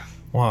did.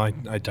 Well,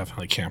 I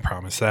definitely can't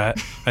promise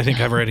that. I think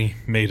I've already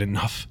made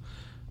enough.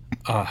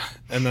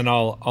 And then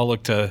I'll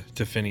look to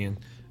Finian.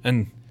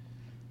 And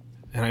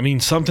I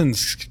mean,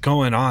 something's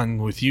going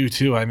on with you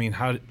too. I mean,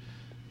 how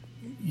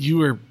you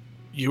were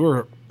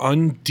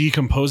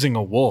undecomposing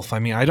a wolf. I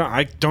mean,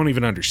 I don't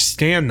even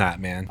understand that,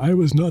 man. I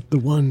was not the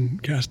one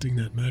casting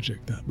that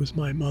magic. That was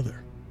my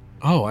mother.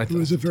 Oh, I It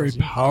was a very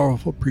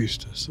powerful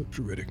priestess of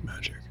druidic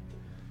magic.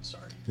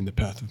 Sorry. In the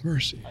Path of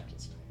Mercy.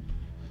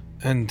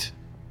 And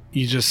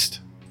you just,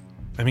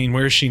 I mean,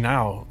 where is she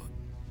now?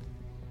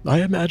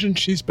 I imagine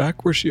she's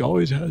back where she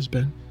always has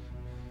been,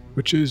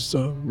 which is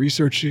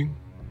researching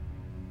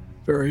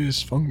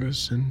various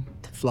fungus and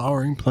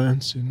flowering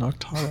plants in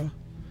Noctara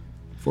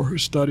for her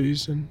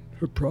studies and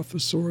her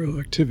professorial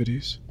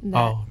activities.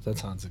 Oh, that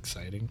sounds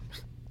exciting.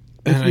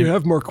 If you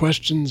have more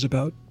questions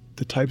about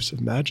the types of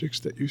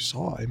magics that you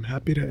saw, I'm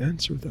happy to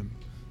answer them.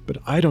 But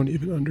I don't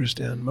even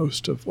understand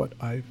most of what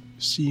I've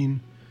seen.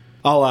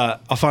 I'll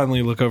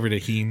finally look over to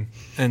Heen,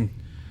 and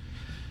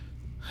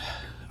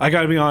I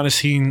gotta be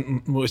honest,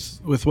 Heen,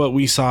 with what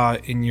we saw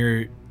in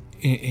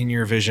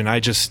your vision, I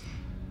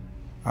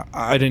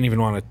didn't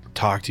even want to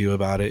talk to you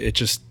about it. It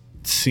just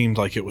seemed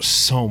like it was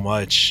so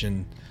much,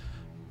 and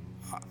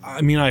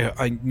I mean,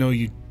 I know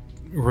you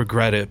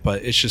regret it,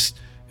 but it's just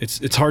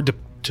it's hard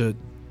to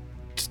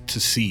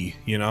see,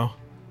 you know?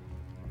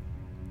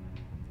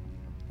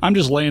 I'm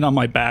just laying on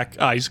my back,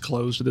 eyes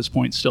closed at this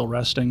point, still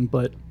resting,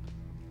 but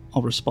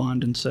I'll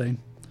respond and say,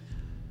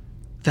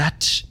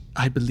 that,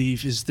 I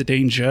believe, is the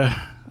danger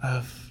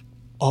of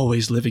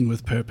always living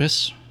with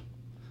purpose.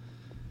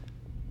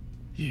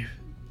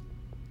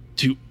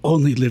 To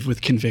only live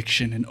with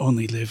conviction and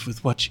only live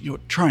with what you're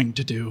trying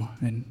to do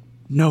and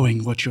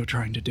knowing what you're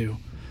trying to do.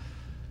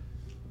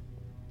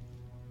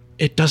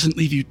 It doesn't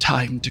leave you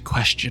time to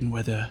question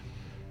whether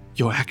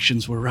your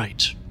actions were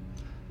right.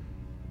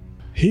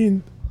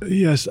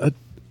 Yes,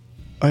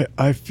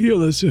 I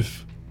feel as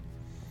if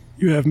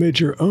you have made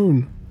your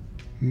own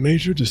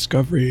major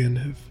discovery and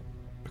have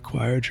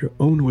acquired your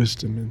own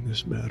wisdom in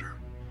this matter.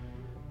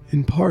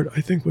 In part,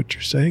 I think what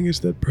you're saying is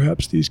that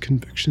perhaps these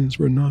convictions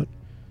were not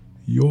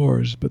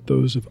yours, but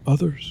those of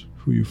others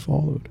who you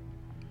followed.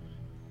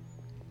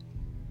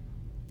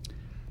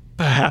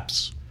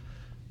 Perhaps.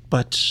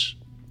 But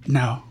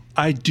no,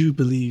 I do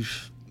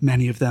believe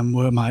many of them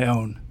were my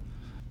own.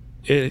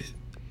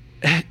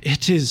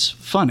 It is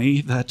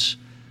funny that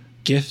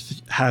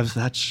gifts have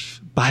that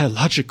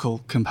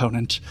biological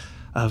component.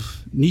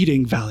 of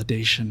needing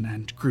validation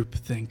and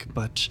groupthink,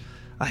 but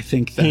I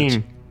think that...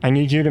 Heen, I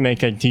need you to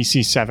make a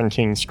DC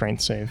 17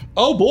 strength save.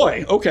 Oh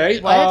boy, okay.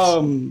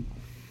 What?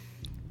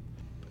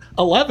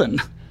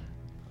 11.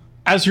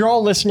 As you're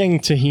all listening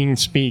to Heen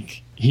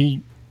speak,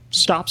 he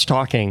stops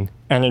talking,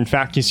 and in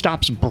fact, he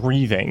stops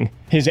breathing.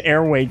 His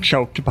airway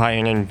choked by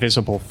an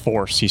invisible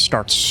force. He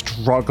starts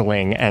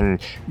struggling and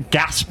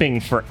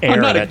gasping for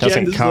air Not that again,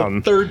 doesn't this come.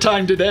 is the third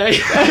time today.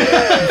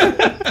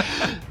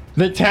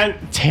 The tent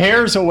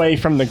tears away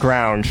from the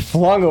ground,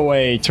 flung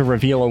away to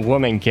reveal a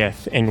woman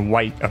Gith in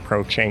white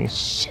approaching.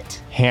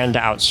 Shit. Hand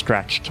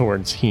outstretched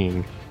towards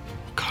Heen.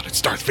 God,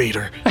 it's Darth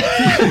Vader.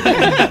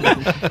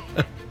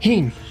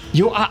 Heen,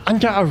 you are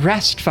under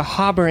arrest for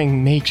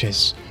harboring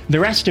mages. The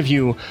rest of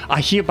you are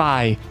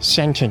hereby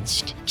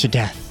sentenced to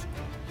death.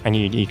 I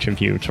need each of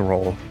you to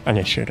roll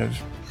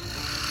initiative.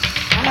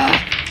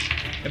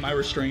 Am I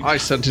restrained? I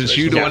sentence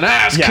you to an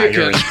ass Yeah, kicking.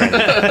 you're restrained.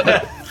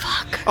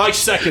 I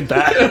second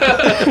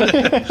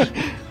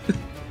that.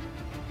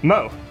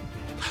 Mo,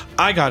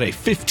 I got a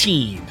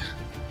 15.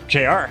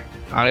 JR,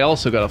 I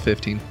also got a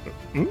 15.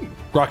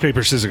 Rock,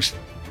 paper, scissors.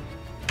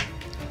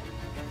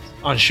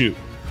 On shoot.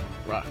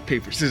 Rock,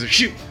 paper, scissors,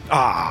 shoot.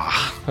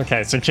 Ah.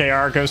 Okay, so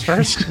JR goes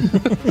first.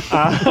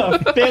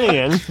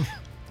 Finian,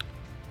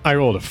 I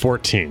rolled a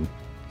 14.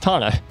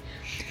 Tana.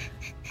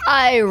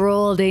 I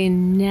rolled a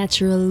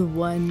natural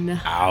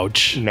 1.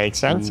 Ouch. Makes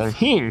sense. And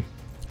Heen,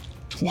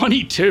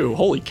 22.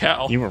 Holy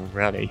cow. you were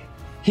ready.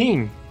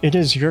 Heen, it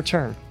is your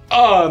turn.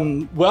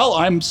 Well,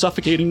 I'm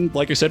suffocating,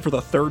 like I said, for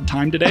the third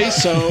time today,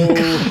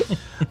 so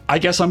I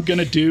guess I'm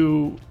gonna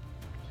do.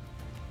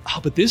 Oh,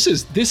 but this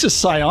is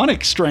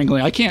psionic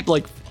strangling. I can't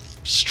like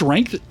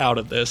strength out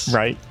of this.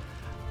 Right.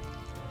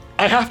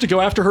 I have to go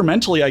after her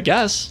mentally, I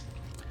guess.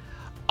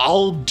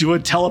 I'll do a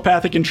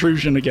telepathic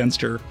intrusion against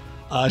her.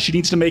 She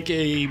needs to make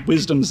a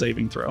wisdom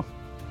saving throw.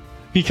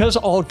 Because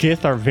all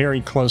Gith are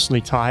very closely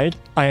tied,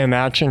 I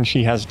imagine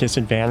she has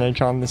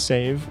disadvantage on the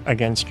save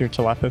against your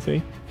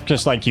telepathy.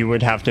 Just like you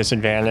would have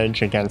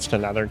disadvantage against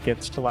another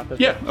Gith's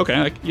telepathy. Yeah,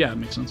 okay, yeah, it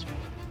makes sense.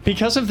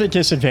 Because of the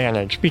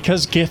disadvantage,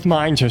 because Gith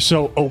minds are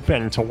so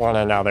open to one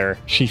another,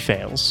 she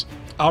fails.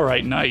 All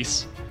right,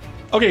 nice.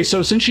 Okay,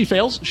 so since she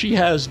fails, she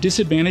has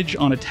disadvantage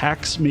on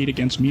attacks made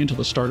against me until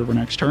the start of her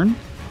next turn.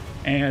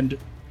 And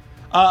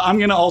I'm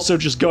going to also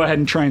just go ahead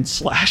and try and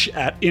slash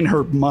in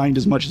her mind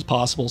as much as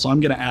possible. So I'm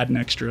going to add an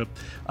extra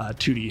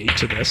 2d8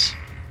 to this.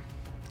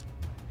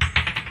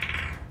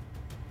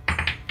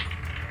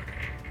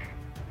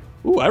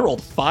 Ooh, I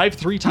rolled 5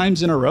 3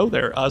 times in a row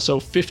there. So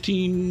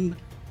 15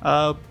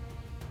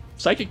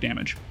 psychic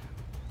damage.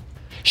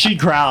 She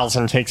growls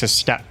and takes a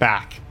step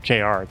back.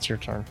 JR, it's your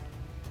turn.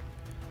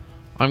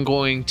 I'm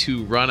going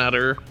to run at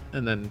her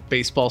and then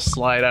baseball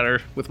slide at her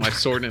with my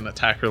sword and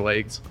attack her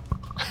legs.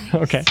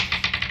 Okay.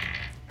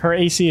 Her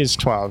AC is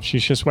 12.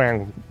 She's just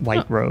wearing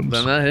white robes.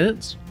 Then that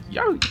hits.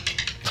 Yo.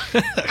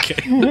 Okay.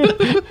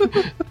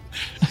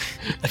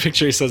 I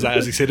picture he says that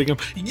as he's hitting him.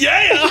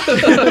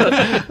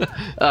 Yeah!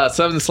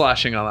 7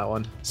 slashing on that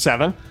one.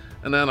 7.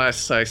 And then I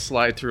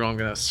slide through. I'm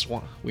going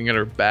to wing at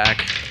her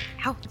back.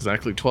 Ow.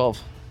 Exactly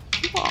 12.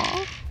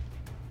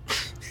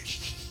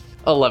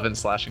 11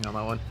 slashing on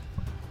that one.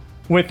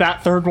 With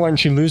that third one,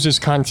 she loses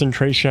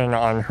concentration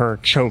on her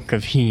choke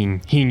of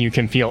Heen. Heen, you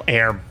can feel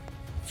air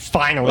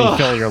finally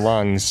fill your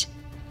lungs.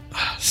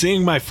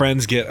 Seeing my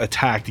friends get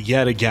attacked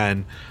yet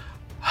again,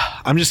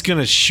 I'm just going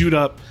to shoot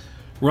up,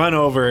 run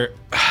over,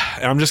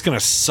 and I'm just going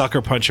to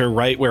sucker punch her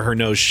right where her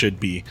nose should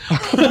be.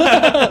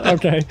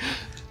 Okay.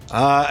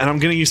 And I'm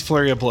going to use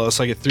Flurry of Blows,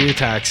 so I get 3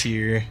 attacks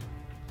here.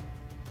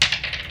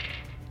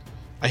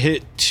 I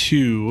hit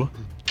 2.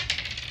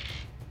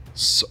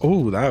 So,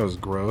 oh, that was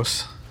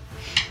gross.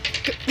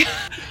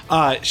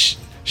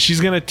 She's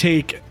going to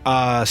take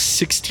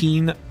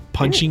 16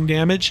 punching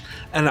damage,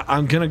 and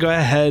I'm going to go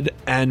ahead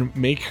and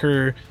make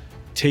her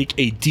take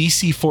a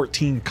DC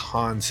 14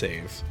 con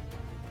save.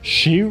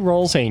 She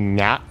rolls a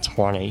nat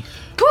 20.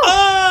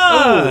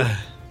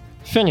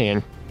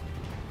 Finian.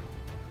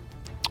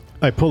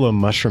 I pull a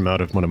mushroom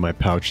out of one of my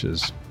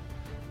pouches.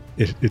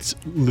 It's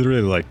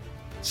literally like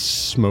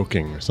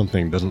smoking or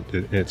something.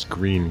 It's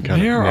green,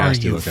 kind Where of are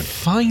nasty you looking.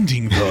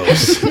 finding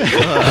those?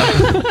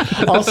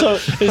 Also,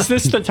 is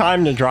this the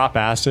time to drop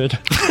acid?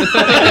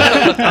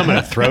 I'm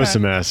gonna throw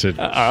some acid.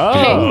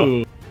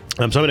 Oh.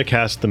 So I'm gonna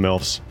cast the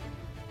Melf's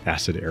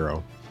acid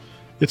arrow.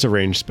 It's a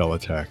ranged spell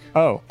attack.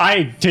 Oh,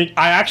 I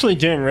actually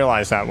didn't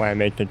realize that when I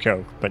made the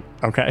joke, but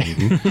okay.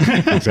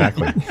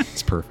 Exactly.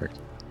 It's perfect.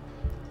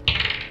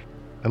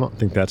 I don't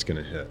think that's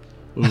gonna hit.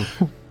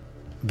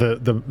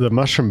 The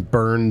mushroom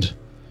burned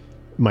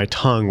my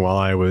tongue while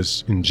I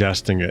was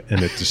ingesting it,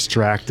 and it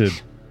distracted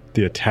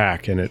the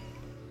attack, and it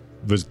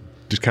was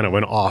just kind of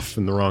went off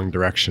in the wrong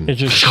direction. It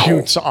just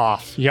shoots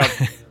off. Yep.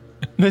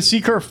 The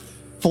Seeker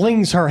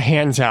flings her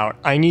hands out.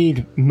 I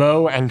need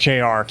Mo and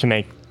JR to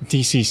make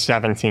DC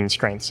 17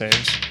 strength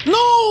saves.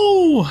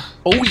 No!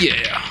 Oh,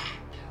 yeah.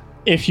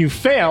 If you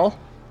fail,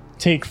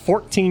 take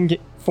 14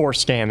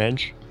 force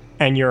damage,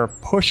 and you're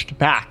pushed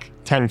back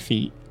 10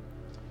 feet.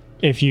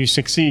 If you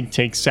succeed,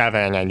 take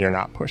 7 and you're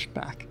not pushed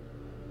back.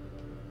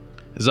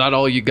 Is that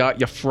all you got,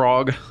 you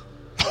frog?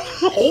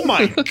 Oh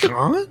my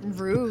god.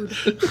 Rude.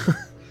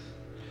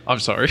 I'm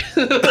sorry.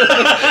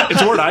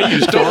 It's a word I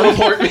use. Don't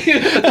report me.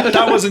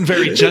 That wasn't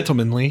very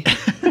gentlemanly.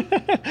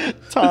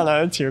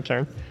 Tana, it's your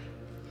turn.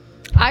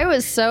 I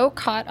was so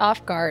caught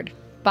off guard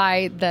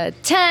by the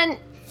tent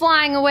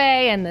flying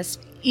away and this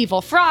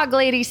evil frog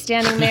lady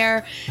standing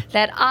there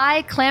that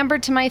I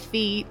clambered to my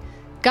feet,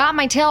 got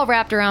my tail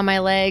wrapped around my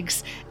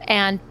legs,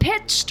 and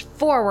pitched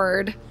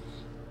forward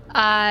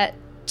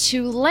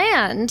to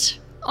land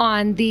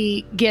on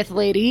the Gith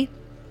lady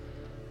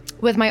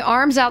with my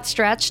arms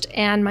outstretched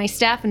and my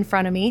staff in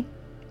front of me.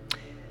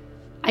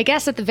 I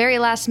guess at the very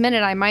last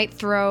minute, I might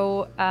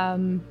throw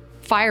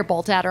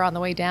firebolt at her on the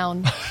way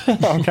down.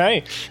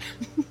 Okay.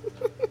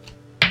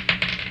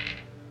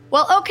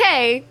 Well,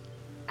 okay.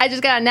 I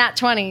just got a nat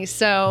 20,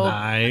 so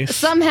Nice.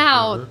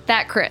 somehow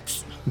that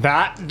crits.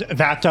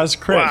 That does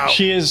crit. Wow.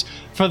 She is,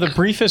 for the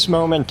briefest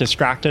moment,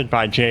 distracted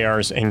by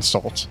JR's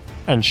insult,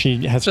 and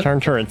she has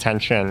turned her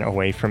attention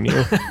away from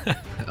you.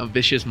 A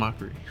vicious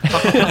mockery.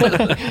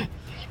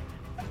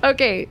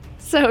 Okay,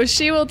 so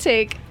she will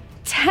take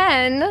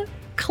 10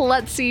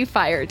 klutzy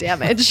fire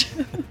damage.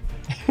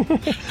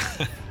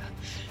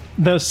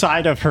 The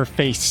side of her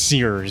face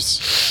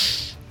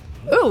sears.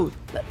 Ooh,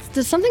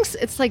 does something?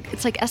 It's like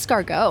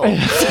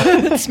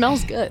escargot. It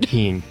smells good.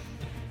 Keen.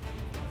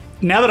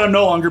 Now that I'm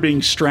no longer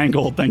being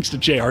strangled thanks to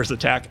JR's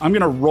attack, I'm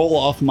going to roll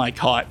off my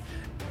cot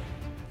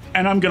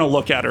and I'm going to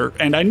look at her.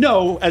 And I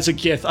know, as a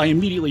Gith, I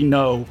immediately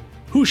know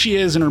who she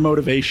is and her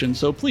motivation.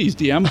 So please,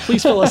 DM,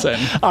 please fill us in.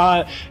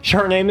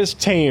 Her name is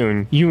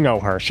Tayun. You know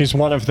her. She's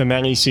one of the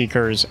many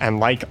Seekers, and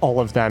like all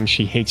of them,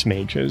 she hates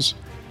mages.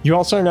 You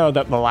also know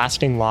that the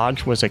Lasting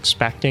Lodge was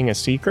expecting a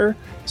Seeker,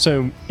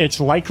 so it's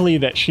likely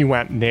that she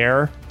went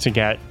there to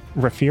get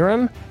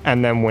Raphirim,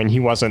 and then when he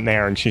wasn't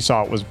there and she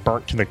saw it was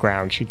burnt to the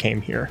ground, she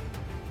came here.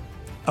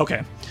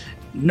 Okay.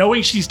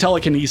 Knowing she's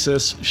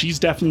telekinesis, she's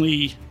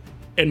definitely,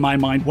 in my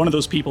mind, one of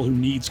those people who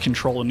needs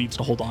control and needs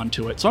to hold on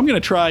to it. So I'm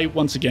going to try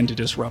once again to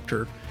disrupt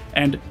her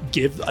and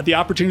give the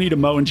opportunity to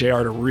Mo and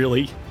JR to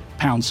really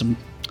pound some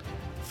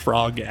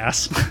frog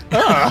ass.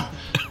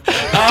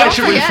 I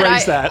should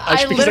rephrase that.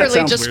 I because that literally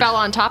sounds just weird. fell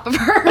on top of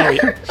her. Oh,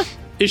 yeah.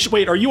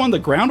 Wait, are you on the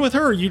ground with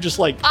her, or are you just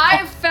like...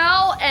 I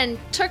fell and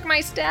took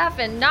my staff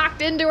and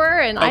knocked into her,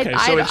 and Okay,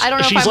 I so don't know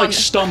if she's I'm like on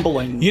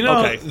stumbling. You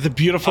know, okay. the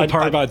beautiful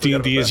part I about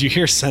forgot D&D about is that. you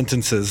hear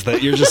sentences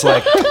that you're just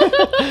like,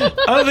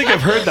 I don't think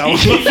I've heard that one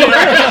before.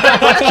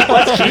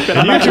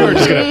 And you two are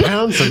just going to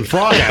pound some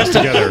frog ass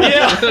together.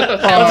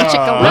 That was a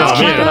chicken Let's wow.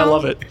 keep it. I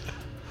love it.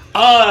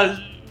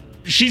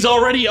 She's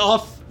already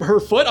off her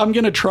foot. I'm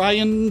going to try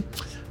and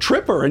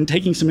trip her, and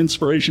taking some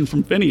inspiration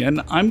from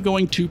Finian, I'm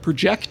going to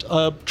project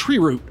a tree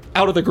root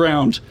out of the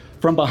ground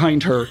from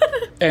behind her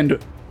and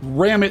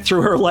ram it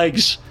through her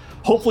legs.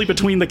 Hopefully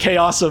between the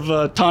chaos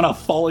of Tana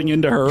falling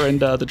into her and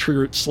the tree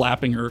root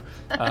slapping her,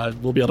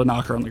 we'll be able to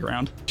knock her on the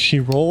ground. She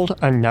rolled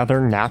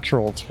another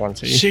natural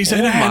 20. She's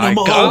an my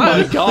animal. God.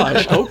 Oh my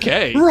gosh,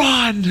 okay.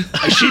 Run.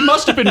 She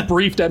must have been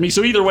briefed at me,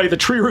 so either way, the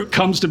tree root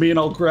comes to me and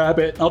I'll grab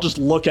it. I'll just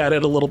look at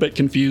it a little bit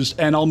confused,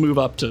 and I'll move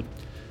up to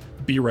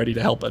be ready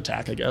to help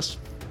attack, I guess.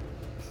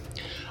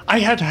 I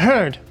had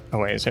heard. Oh,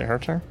 wait, is it her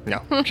turn? No.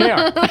 JR.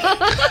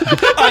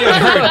 I had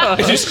heard.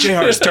 It's just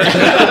JR's turn.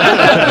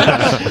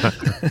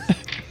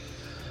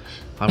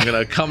 I'm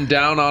going to come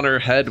down on her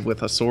head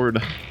with a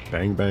sword.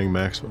 Bang, bang,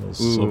 Maxwell's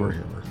silver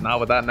hammer. Not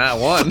with that nat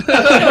 1.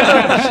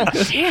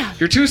 Damn.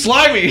 You're too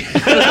slimy.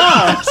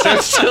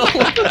 Stand still.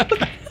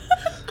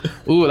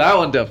 Ooh, that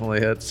one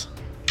definitely hits.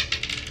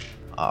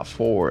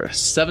 For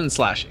 7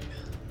 slashing.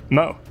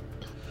 Mo.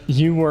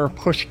 You were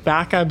pushed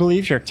back, I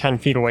believe. You're 10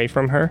 feet away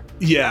from her.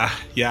 Yeah.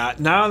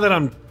 Now that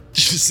I'm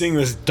just seeing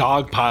this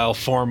dog pile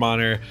form on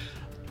her,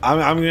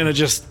 I'm going to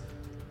just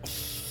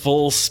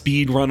full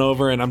speed run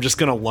over, and I'm just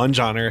going to lunge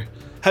on her.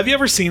 Have you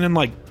ever seen in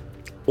like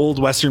old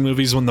Western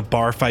movies when the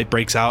bar fight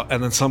breaks out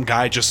and then some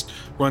guy just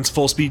runs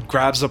full speed,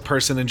 grabs a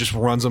person, and just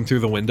runs them through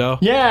the window?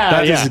 Yeah,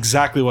 That is yeah.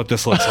 exactly what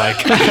this looks like.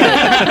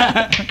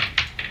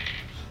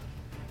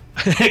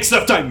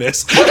 Except I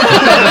miss.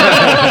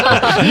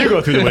 You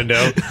go through the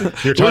window.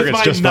 Your With target's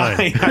my just 9,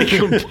 fine. I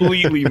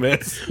completely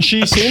miss.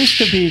 She seems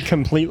to be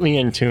completely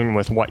in tune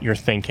with what you're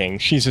thinking.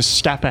 She's a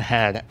step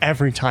ahead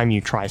every time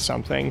you try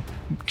something,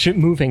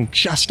 moving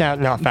just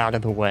enough out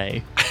of the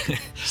way.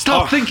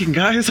 Stop thinking,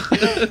 guys.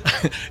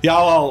 Yeah,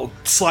 I'll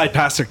slide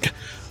past her.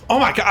 Oh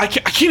my god, I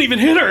can't even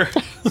hit her.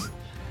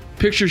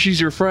 Picture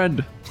she's your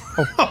friend.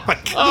 Oh my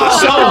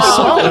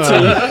god.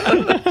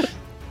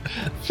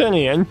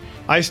 Finian.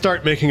 I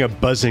start making a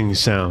buzzing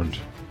sound.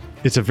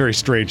 It's a very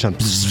strange sound.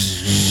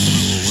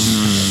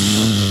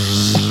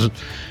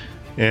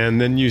 And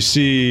then you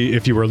see,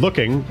 if you were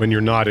looking, when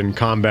you're not in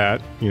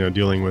combat,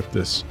 dealing with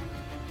this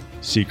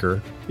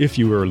seeker, if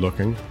you were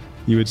looking,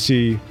 you would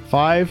see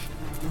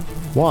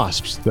 5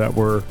 wasps that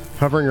were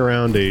hovering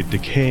around a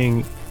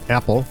decaying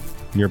apple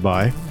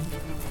nearby.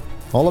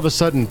 All of a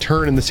sudden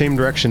turn in the same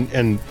direction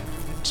and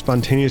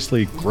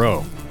spontaneously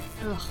grow.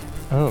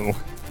 Oh.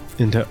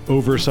 into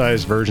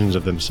oversized versions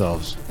of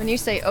themselves. When you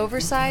say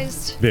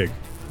oversized, Big.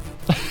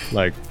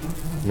 Like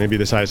maybe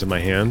the size of my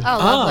hand. oh,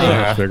 lovely.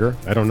 Perhaps bigger.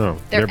 I don't know.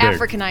 They're big.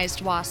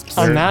 Africanized wasps.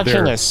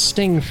 Imagine they're- a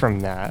sting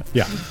from that.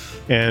 Yeah.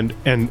 And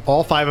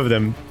all 5 of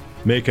them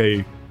make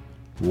a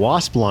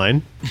wasp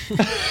line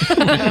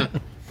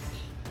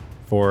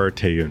for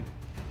Taeyun.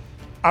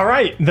 All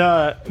right,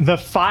 the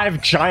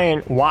 5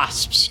 giant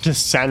wasps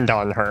descend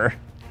on her.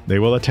 They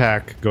will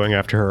attack, going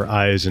after her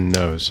eyes and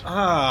nose.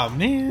 Ah,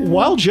 man.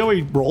 While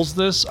Joey rolls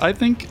this, I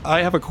think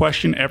I have a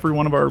question every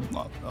one of our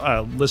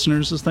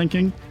listeners is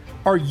thinking.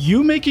 Are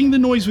you making the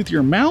noise with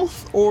your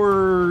mouth,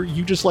 or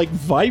you just like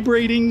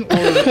vibrating, or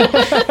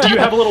do you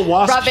have a little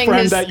wasp Rubbing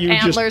friend his that you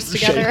antlers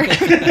just together.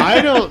 shake?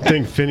 I don't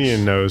think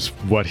Finian knows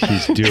what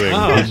he's doing.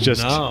 Oh, He's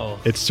just no.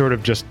 it's sort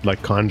of just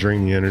like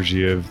conjuring the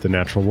energy of the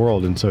natural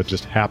world, and so it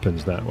just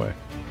happens that way.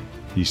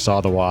 He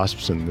saw the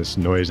wasps and this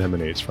noise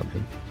emanates from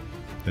him.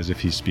 As if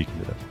he's speaking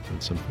to them in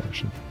some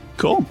fashion.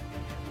 Cool.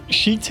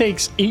 She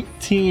takes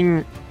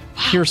 18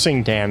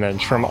 piercing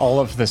damage from all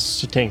of the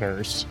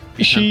stingers.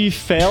 She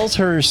fails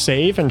her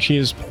save and she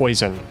is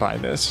poisoned by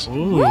this.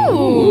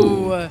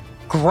 Ooh.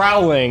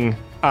 Growling,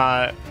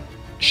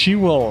 she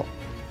will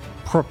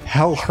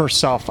propel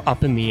herself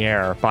up in the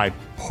air by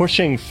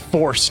pushing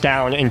force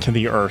down into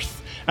the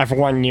earth.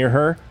 Everyone near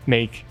her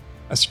make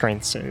a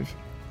strength save.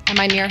 Am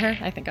I near her?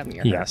 I think I'm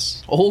near her.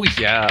 Yes. Oh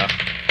yeah.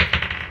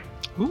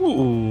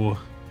 Ooh.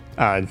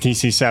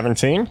 DC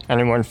 17.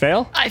 Anyone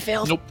fail? I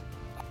failed. Nope.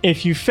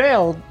 If you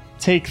fail,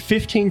 take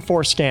 15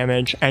 force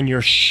damage and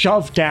you're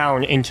shoved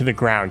down into the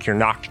ground. You're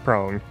knocked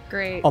prone.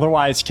 Great.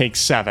 Otherwise, take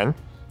 7.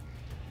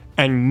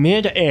 And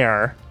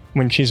mid-air,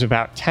 when she's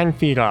about 10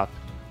 feet up,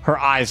 her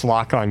eyes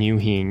lock on you,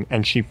 Heen,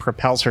 and she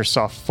propels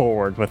herself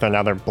forward with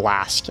another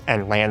blast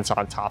and lands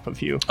on top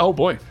of you. Oh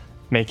boy.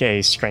 Make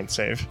a strength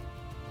save.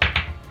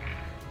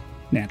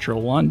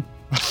 Natural 1.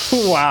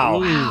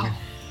 Wow.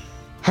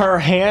 Her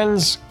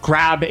hands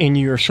grab into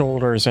your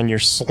shoulders and you're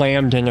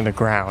slammed into the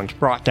ground,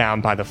 brought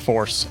down by the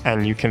force,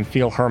 and you can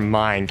feel her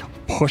mind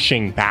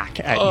pushing back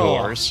at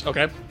yours.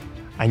 Okay.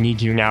 I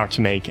need you now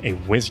to make a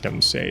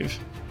wisdom save.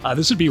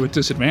 This would be with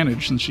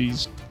disadvantage since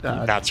she's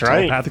That's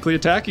right. telepathically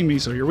attacking me.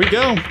 So here we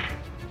go.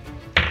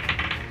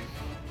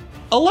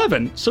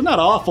 11. So not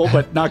awful,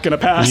 but not going to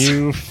pass.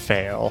 You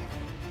fail.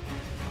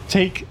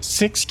 Take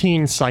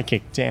 16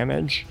 psychic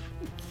damage,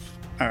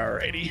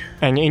 Alrighty.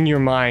 and in your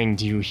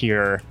mind you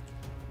hear,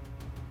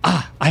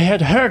 I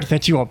had heard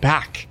that you were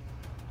back.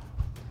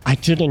 I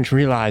didn't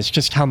realize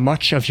just how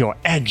much of your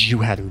edge you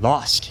had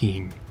lost,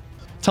 Heen.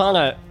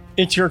 Tana,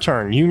 it's your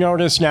turn. You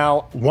notice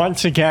now,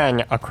 once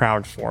again, a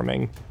crowd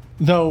forming.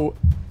 Though,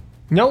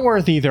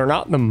 noteworthy, they're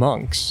not the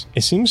monks.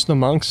 It seems the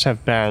monks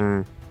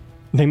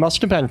they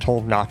must have been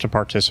told not to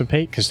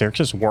participate because they're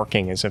just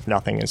working as if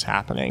nothing is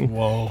happening.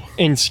 Whoa.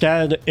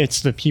 Instead,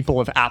 it's the people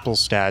of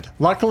Applestead.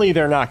 Luckily,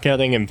 they're not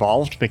getting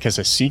involved because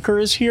a seeker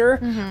is here,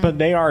 but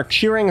they are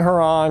cheering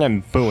her on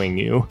and booing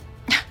you.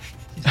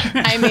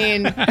 I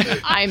mean,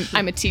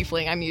 I'm a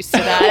tiefling. I'm used to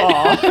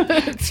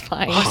that. It's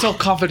fine.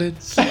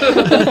 Self-confidence.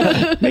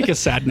 Make a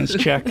sadness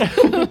check.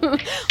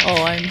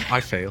 I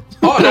fail.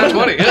 Oh, not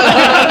 20.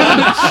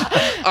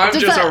 I'm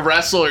just a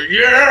wrestler.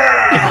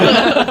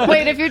 Yeah.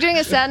 Wait, if you're doing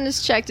a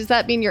sadness check, does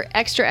that mean you're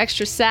extra,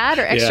 extra sad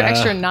or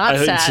extra not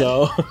I sad? think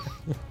so.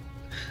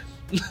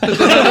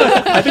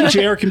 I think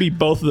JR can be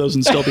both of those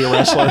and still be a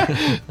wrestler.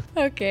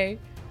 Okay.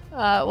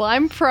 Well,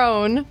 I'm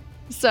prone,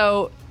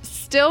 so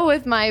still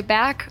with my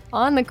back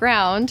on the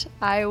ground,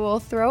 I will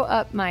throw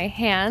up my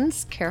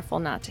hands, careful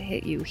not to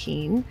hit you,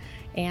 Heen,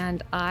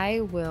 and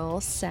I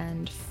will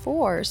send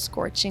 4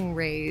 scorching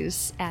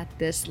rays at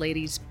this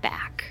lady's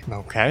back.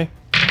 Okay.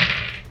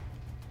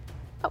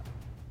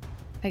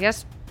 I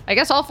guess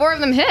all 4 of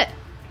them hit.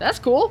 That's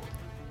cool.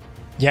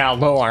 Yeah,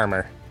 low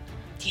armor.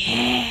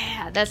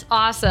 Yeah, that's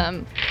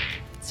awesome.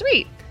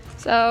 Sweet.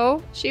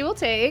 So she'll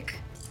take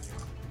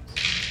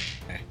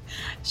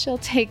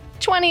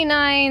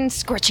 29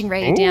 scorching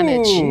ray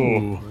damage.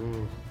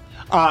 Ooh.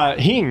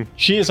 Heen,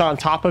 she is on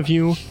top of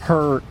you.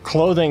 Her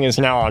clothing is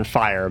now on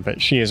fire,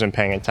 but she isn't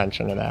paying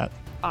attention to that.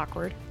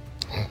 Awkward.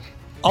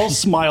 I'll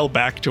smile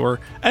back to her.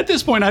 At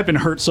this point, I've been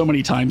hurt so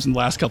many times in the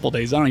last couple of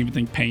days, I don't even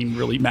think pain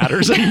really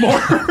matters anymore.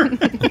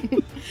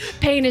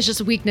 Pain is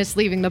just weakness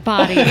leaving the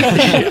body.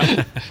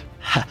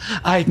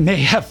 I may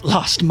have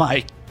lost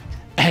my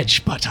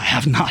edge, but I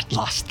have not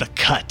lost the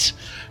cut.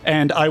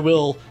 And I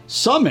will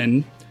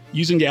summon,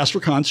 using the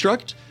Astral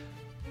Construct,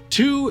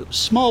 2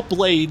 small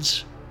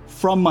blades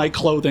from my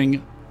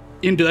clothing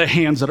into the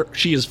hands that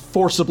she is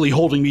forcibly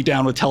holding me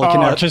down with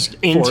telekinetic just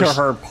into force.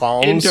 her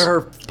palms? Into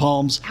her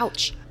palms.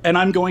 Ouch. And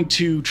I'm going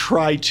to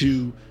try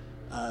to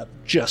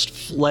just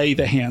flay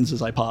the hands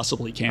as I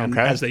possibly can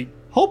Okay. as they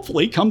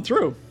hopefully come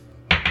through.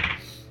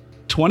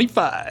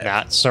 25.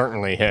 That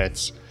certainly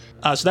hits.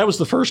 So that was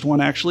the first one,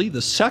 actually.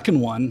 The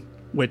second one,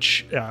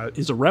 which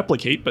is a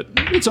replicate, but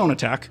its own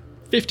attack,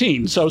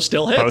 15, so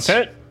still hits. Both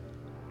hit?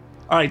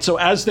 All right, so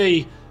as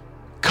they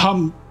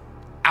come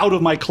out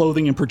of my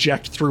clothing and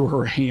project through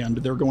her hand,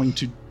 they're going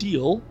to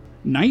deal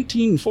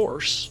 19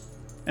 force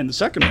And the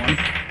second one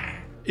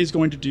is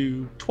going to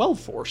do 12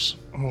 force.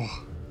 Oh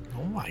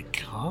my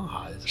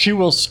god. She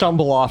will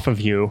stumble off of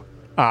you,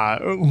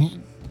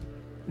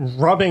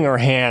 rubbing her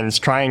hands,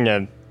 trying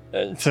to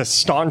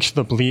staunch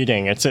the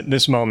bleeding. It's at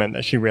this moment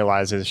that she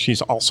realizes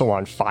she's also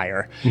on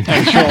fire.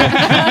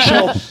 And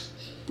she'll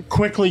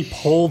quickly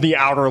pull the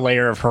outer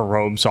layer of her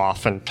robes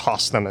off and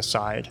toss them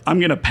aside. I'm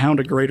going to pound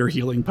a greater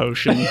healing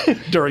potion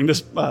during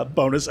this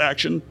bonus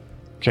action.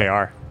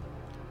 JR.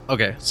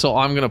 Okay, so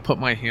I'm gonna put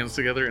my hands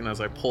together, and as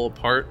I pull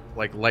apart,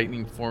 like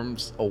lightning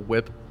forms a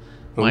whip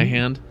in my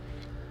hand,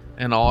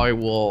 and I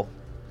will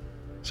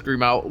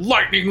scream out,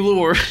 "Lightning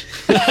lure!"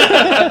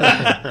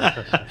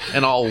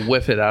 and I'll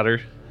whiff it at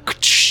her,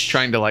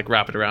 trying to like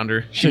wrap it around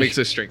her. She makes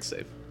a strength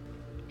save.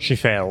 She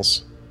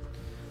fails.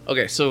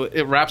 Okay, so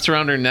it wraps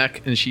around her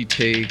neck, and she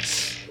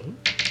takes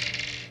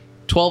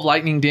 12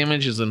 lightning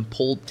damage, and then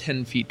pulled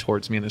 10 feet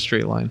towards me in a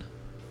straight line.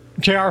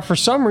 JR, for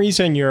some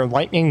reason, your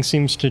lightning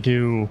seems to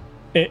do...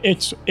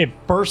 It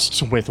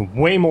bursts with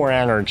way more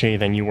energy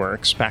than you were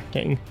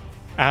expecting.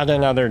 Add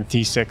another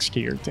d6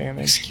 to your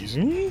damage. Excuse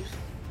me?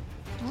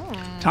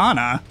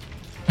 Tana.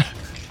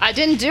 I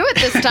didn't do it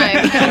this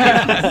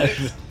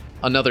time.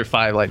 Another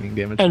 5 lightning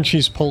damage. And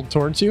she's pulled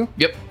towards you?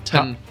 Yep,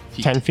 10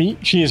 feet. 10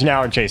 feet? She is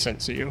now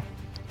adjacent to you.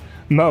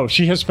 Mo,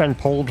 she has been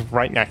pulled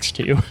right next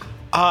to you.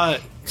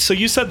 So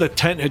you said the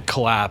tent had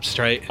collapsed,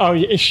 right? Oh,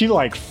 she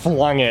like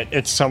flung it.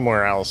 It's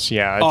somewhere else.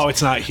 Yeah.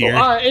 It's not here.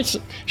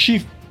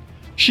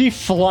 She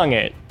flung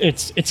it.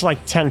 It's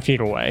like 10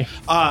 feet away.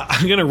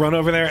 I'm gonna run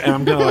over there and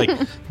I'm gonna like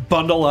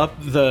bundle up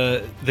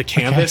the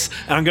canvas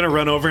and I'm gonna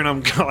run over and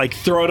I'm gonna like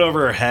throw it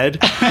over her head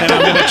and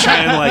I'm gonna try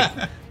and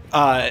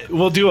like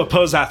we'll do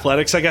opposed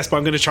athletics, I guess, but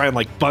I'm gonna try and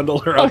like bundle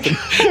her up in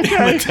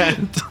the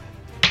tent.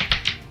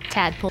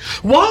 Tadpole.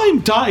 Why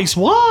dice?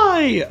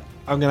 Why?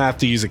 I'm gonna have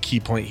to use a key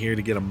point here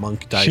to get a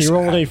monk dice. She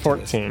rolled a added to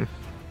this. 14.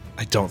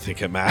 I don't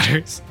think it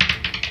matters.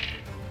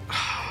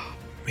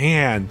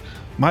 Man,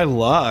 my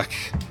luck.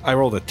 I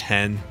rolled a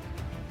 10.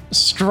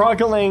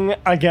 Struggling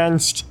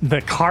against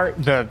the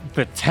cart, the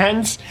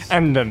tent,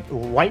 and the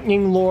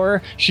lightning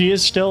lure,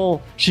 she's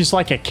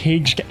like a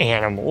caged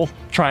animal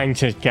trying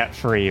to get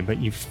free, but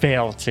you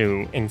fail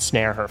to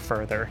ensnare her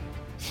further.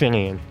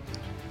 Finian.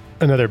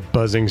 Another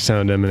buzzing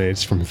sound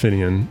emanates from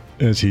Finian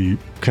as he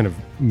kind of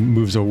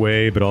moves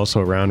away, but also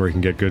around where he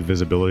can get good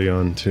visibility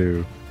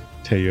onto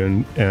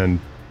Taeyun, and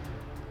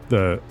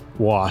the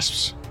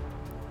wasps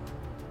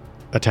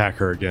attack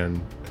her again,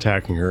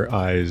 attacking her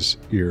eyes,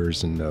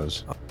 ears, and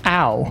nose.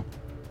 Ow,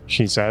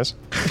 she says.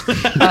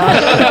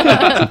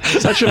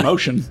 Such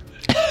emotion.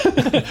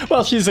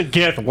 Well, she's a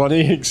gift. What do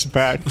you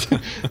expect?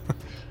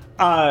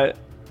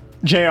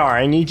 JR,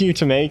 I need you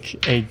to make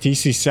a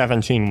DC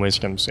 17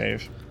 wisdom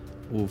save.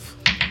 Oof,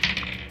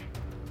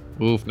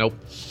 nope.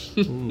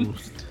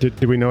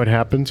 Did we know what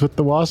happens with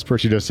the wasp, or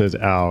she just says,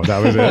 ow, that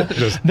was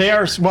it?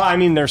 They're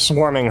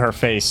swarming her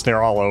face.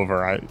 They're all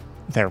over.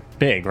 They're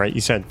big, right? You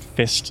said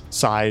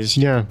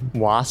fist-sized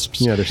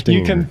wasps? Yeah, they're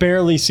stinging You can her.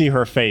 barely see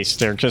her face.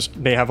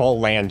 They have all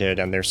landed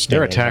and they're stinging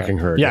They're attacking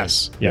her again.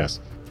 Yes.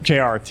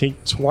 JR,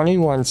 take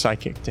 21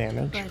 psychic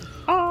damage.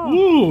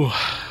 Ooh.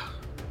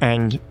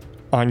 And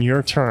on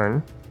your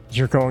turn,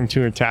 you're going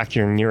to attack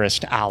your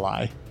nearest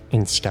ally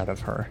instead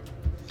of her.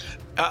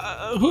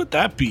 Who would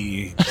that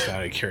be? Just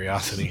out of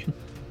curiosity.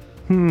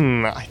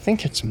 I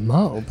think it's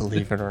Mo,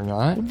 believe it or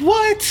not.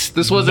 What?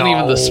 This wasn't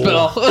even the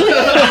spell.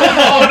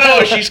 Oh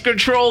no, she's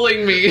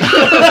controlling me.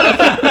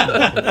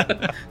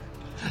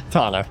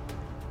 Tana.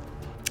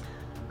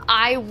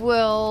 I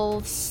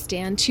will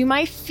stand to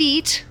my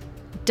feet,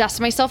 dust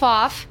myself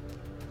off,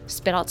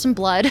 spit out some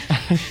blood.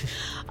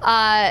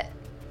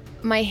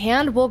 My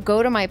hand will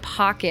go to my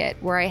pocket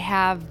where I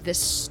have this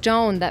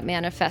stone that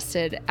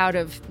manifested out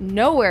of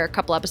nowhere a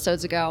couple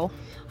episodes ago.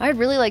 I'd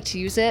really like to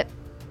use it.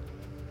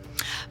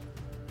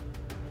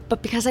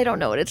 But because I don't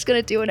know what it's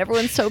going to do and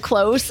everyone's so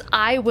close,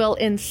 I will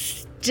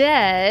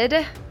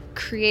instead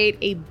create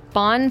a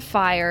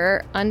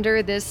bonfire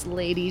under this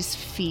lady's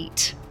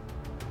feet.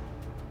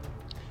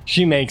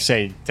 She makes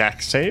a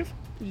dex save.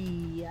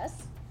 Yes.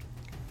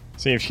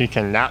 See if she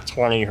can nat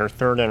 20 her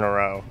third in a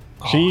row.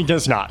 She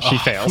does not. She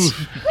fails.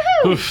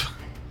 Oof.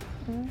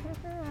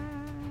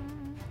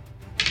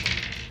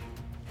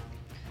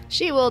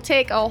 She will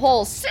take a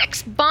whole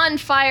 6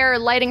 bonfire,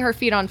 lighting her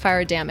feet on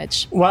fire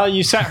damage. Well,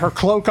 you set her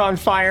cloak on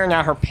fire,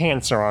 now her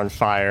pants are on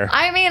fire.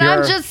 I mean, You're-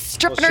 I'm just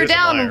stripping her she's a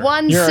down liar.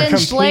 one You're a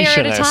singed layer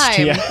at a completionist,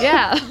 time. yeah.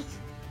 Yeah.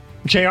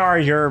 JR,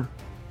 your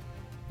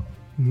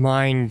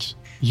mind,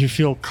 you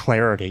feel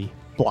clarity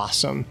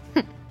blossom.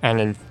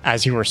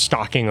 As you were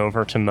stalking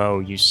over to Mo,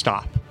 you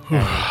stop.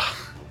 And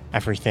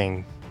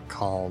everything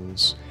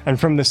calms. And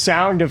from the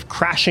sound of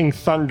crashing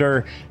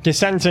thunder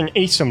descends an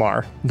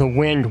Asamar, the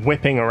wind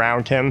whipping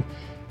around him.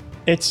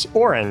 It's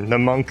Orin, the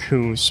monk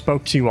who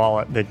spoke to you all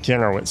at the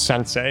dinner with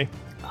Sensei.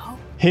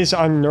 His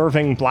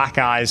unnerving black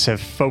eyes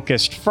have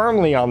focused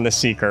firmly on the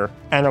Seeker,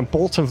 and a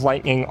bolt of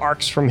lightning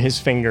arcs from his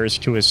fingers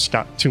to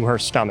her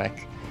stomach,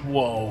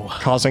 Whoa.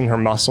 causing her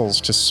muscles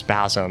to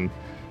spasm.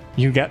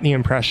 You get the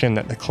impression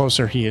that the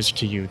closer he is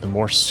to you, the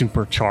more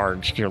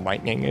supercharged your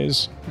lightning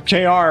is.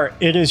 JR,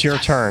 it is your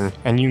turn,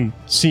 and you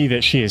see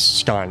that she is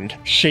stunned,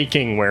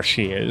 shaking where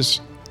she is.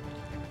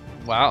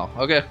 Wow.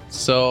 Okay.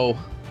 So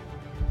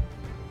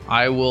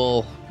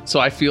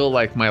I feel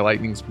like my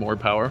lightning's more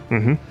power.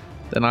 Mm-hmm.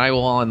 Then I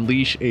will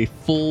unleash a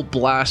full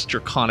blast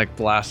draconic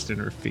blast in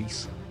her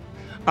face.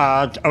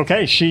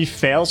 Okay, she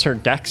fails her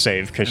deck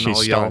save because And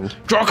she's I'll yell,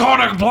 stunned.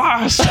 Draconic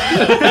blast!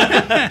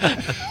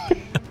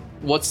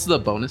 What's the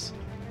bonus?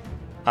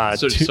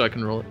 So I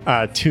can roll it.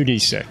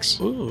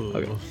 2d6.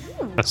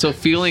 Okay. So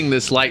feeling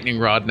this lightning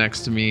rod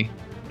next to me,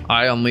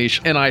 I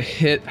unleash and I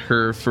hit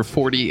her for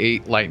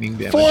 48 lightning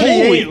damage.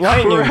 48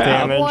 lightning crap.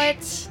 damage.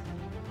 What?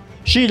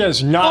 She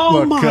does not Oh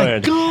look my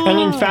good. God. And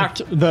in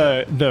fact,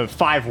 the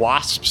 5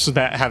 wasps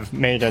that have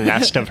made a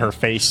nest of her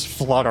face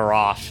flutter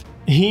off.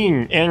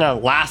 In a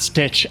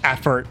last-ditch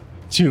effort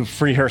to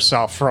free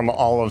herself from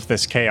all of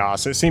this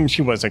chaos, it seems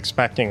she was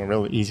expecting a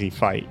really easy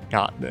fight.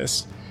 Got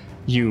this.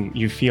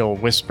 You feel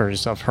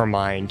whispers of her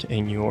mind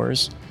in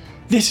yours.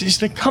 This is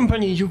the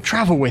company you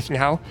travel with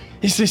now.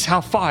 Is this how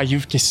far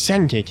you've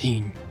descended,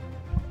 Heen?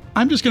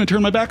 I'm just going to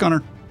turn my back on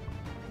her.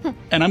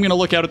 And I'm going to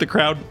look out at the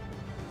crowd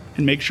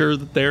and make sure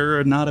that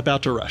they're not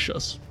about to rush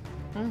us.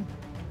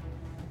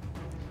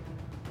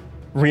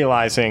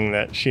 Realizing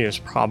that she is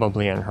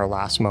probably in her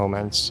last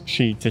moments,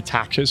 she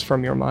detaches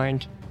from your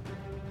mind.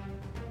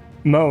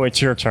 Mo,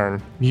 it's your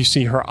turn. You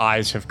see her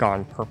eyes have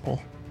gone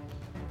purple.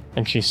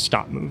 And she's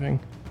stopped moving.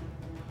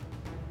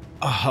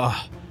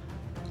 I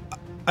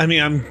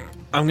mean,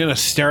 I'm gonna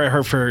stare at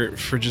her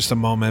for just a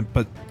moment,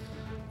 but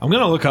I'm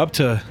gonna look up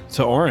to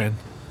Orin.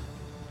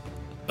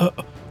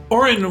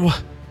 Orin,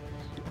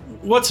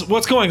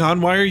 what's going on?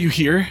 Why are you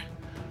here?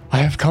 I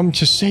have come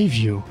to save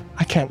you.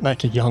 I can't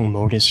let a young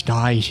Modus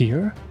die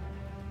here.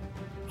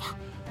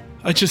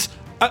 I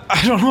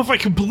don't know if I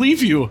can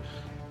believe you.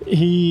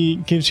 He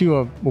gives you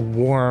a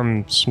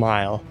warm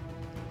smile.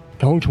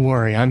 Don't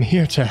worry, I'm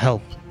here to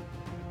help.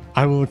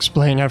 I will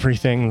explain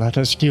everything. Let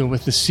us deal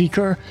with the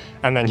Seeker.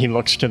 And then he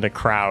looks to the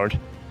crowd,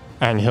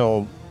 and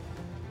he'll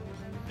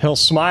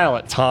smile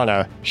at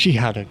Tana. She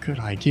had a good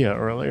idea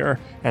earlier.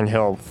 And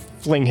he'll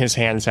fling his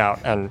hands out,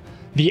 and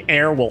the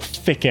air will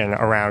thicken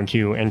around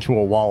you into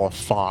a wall of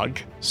fog,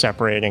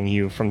 separating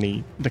you from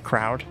the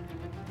crowd.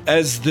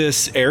 As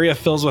this area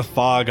fills with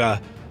fog,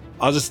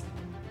 I'll just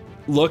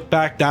look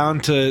back down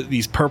to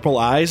these purple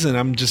eyes, and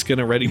I'm just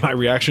gonna ready my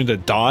reaction to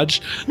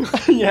dodge.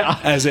 Yeah.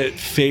 As it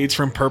fades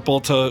from purple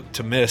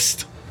to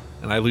mist,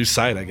 and I lose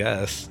sight, I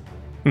guess.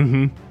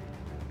 Mm-hmm.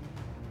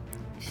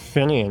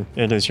 Finian,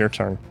 it is your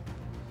turn.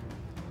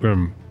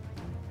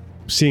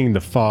 Seeing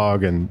the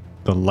fog and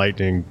the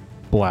lightning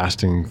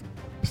blasting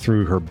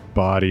through her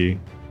body,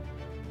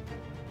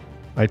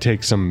 I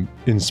take some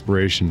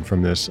inspiration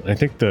from this. I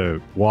think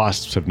the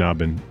wasps have now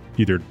been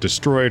either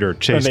destroyed or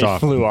chased They off.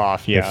 flew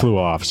off, yeah. They flew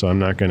off, so I'm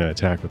not going to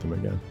attack with them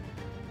again.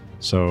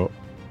 So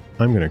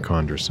I'm going to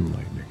conjure some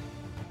lightning.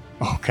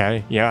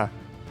 Okay, yeah.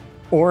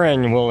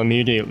 Orin will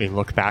immediately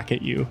look back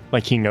at you,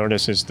 like he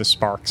notices the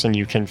sparks, and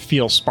you can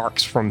feel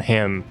sparks from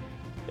him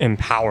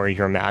empower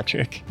your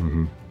magic.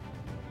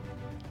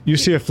 You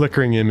see a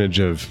flickering image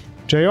of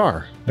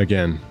JR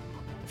again,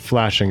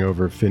 flashing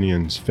over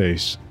Finian's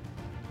face,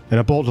 and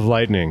a bolt of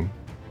lightning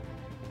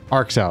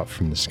arcs out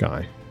from the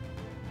sky,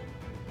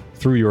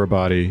 through your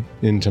body,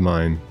 into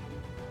mine,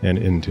 and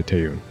into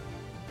Teyun.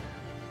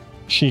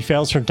 She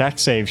fails her deck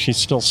save. She's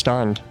still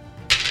stunned.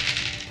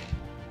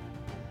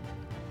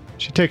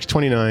 She takes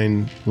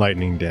 29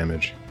 lightning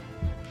damage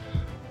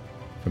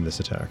from this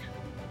attack.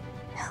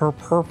 Her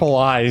purple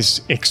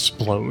eyes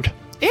explode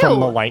from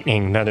the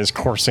lightning that is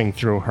coursing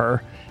through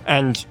her.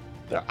 And,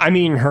 I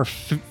mean, her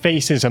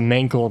face is a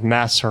mangled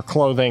mess. Her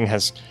clothing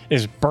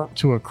is burnt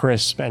to a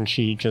crisp, and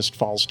she just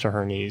falls to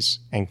her knees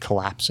and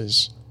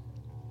collapses.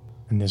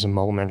 And there's a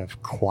moment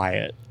of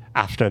quiet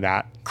after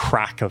that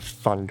crack of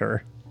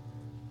thunder.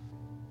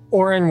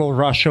 Orin will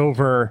rush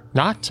over,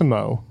 not to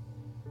Mo,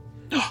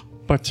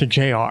 but to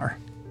JR.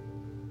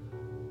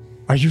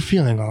 Are you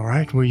feeling all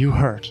right? Were you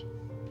hurt?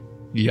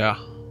 Yeah,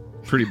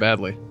 pretty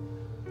badly.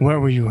 Where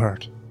were you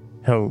hurt?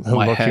 He'll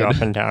My look you head.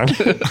 up and down.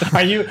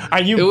 Are you?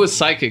 It was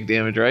psychic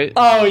damage, right?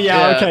 Oh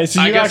yeah, okay.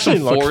 So I you got actually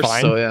some look force,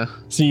 fine. so yeah.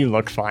 So you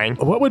look fine.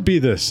 What would be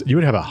this? You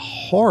would have a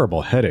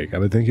horrible headache. I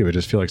would think it would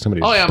just feel like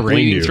somebody Oh yeah, I'm sprained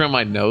bleeding you. through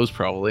my nose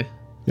probably.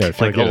 Yeah, it'd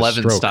feel Like you had a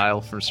 11 stroke. style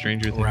from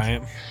Stranger Things.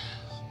 Right.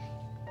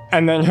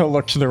 And then he'll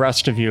look to the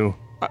rest of you.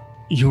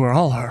 You are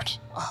all hurt.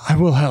 I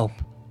will help.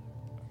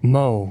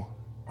 Mo,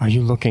 are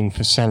you looking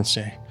for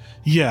Sensei?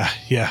 Yeah.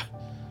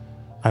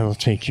 I will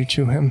take you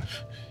to him.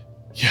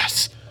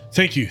 Yes.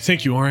 Thank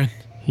you, Orin.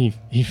 He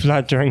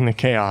fled during the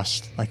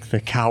chaos, like the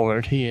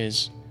coward he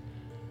is.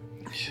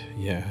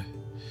 Yeah.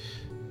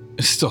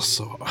 It's still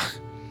so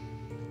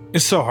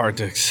hard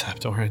to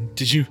accept, Orin.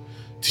 Did you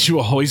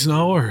always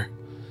know, or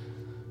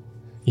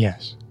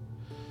Yes.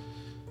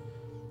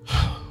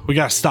 we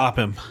gotta stop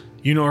him?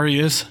 You know where he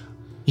is?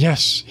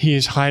 Yes, he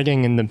is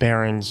hiding in the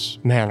Baron's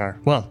manor.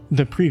 Well,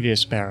 the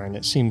previous Baron.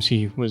 It seems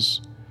he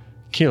was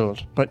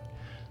killed, but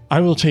I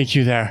will take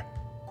you there.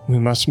 We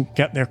must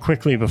get there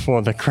quickly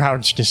before the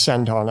crowds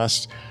descend on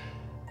us.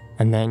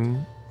 And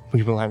then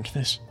we will end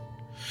this.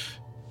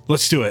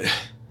 Let's do it.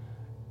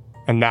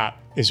 And that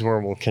is where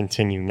we'll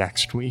continue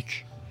next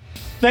week.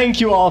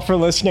 Thank you all for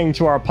listening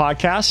to our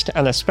podcast,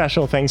 and a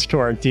special thanks to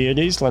our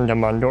deities, Linda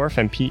Mundorf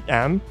and Pete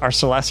M., our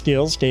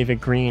celestials,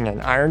 David Green and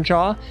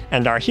Ironjaw,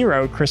 and our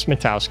hero, Chris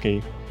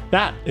Matowski.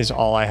 That is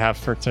all I have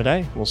for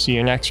today. We'll see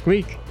you next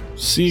week.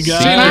 See you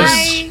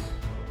guys. Bye.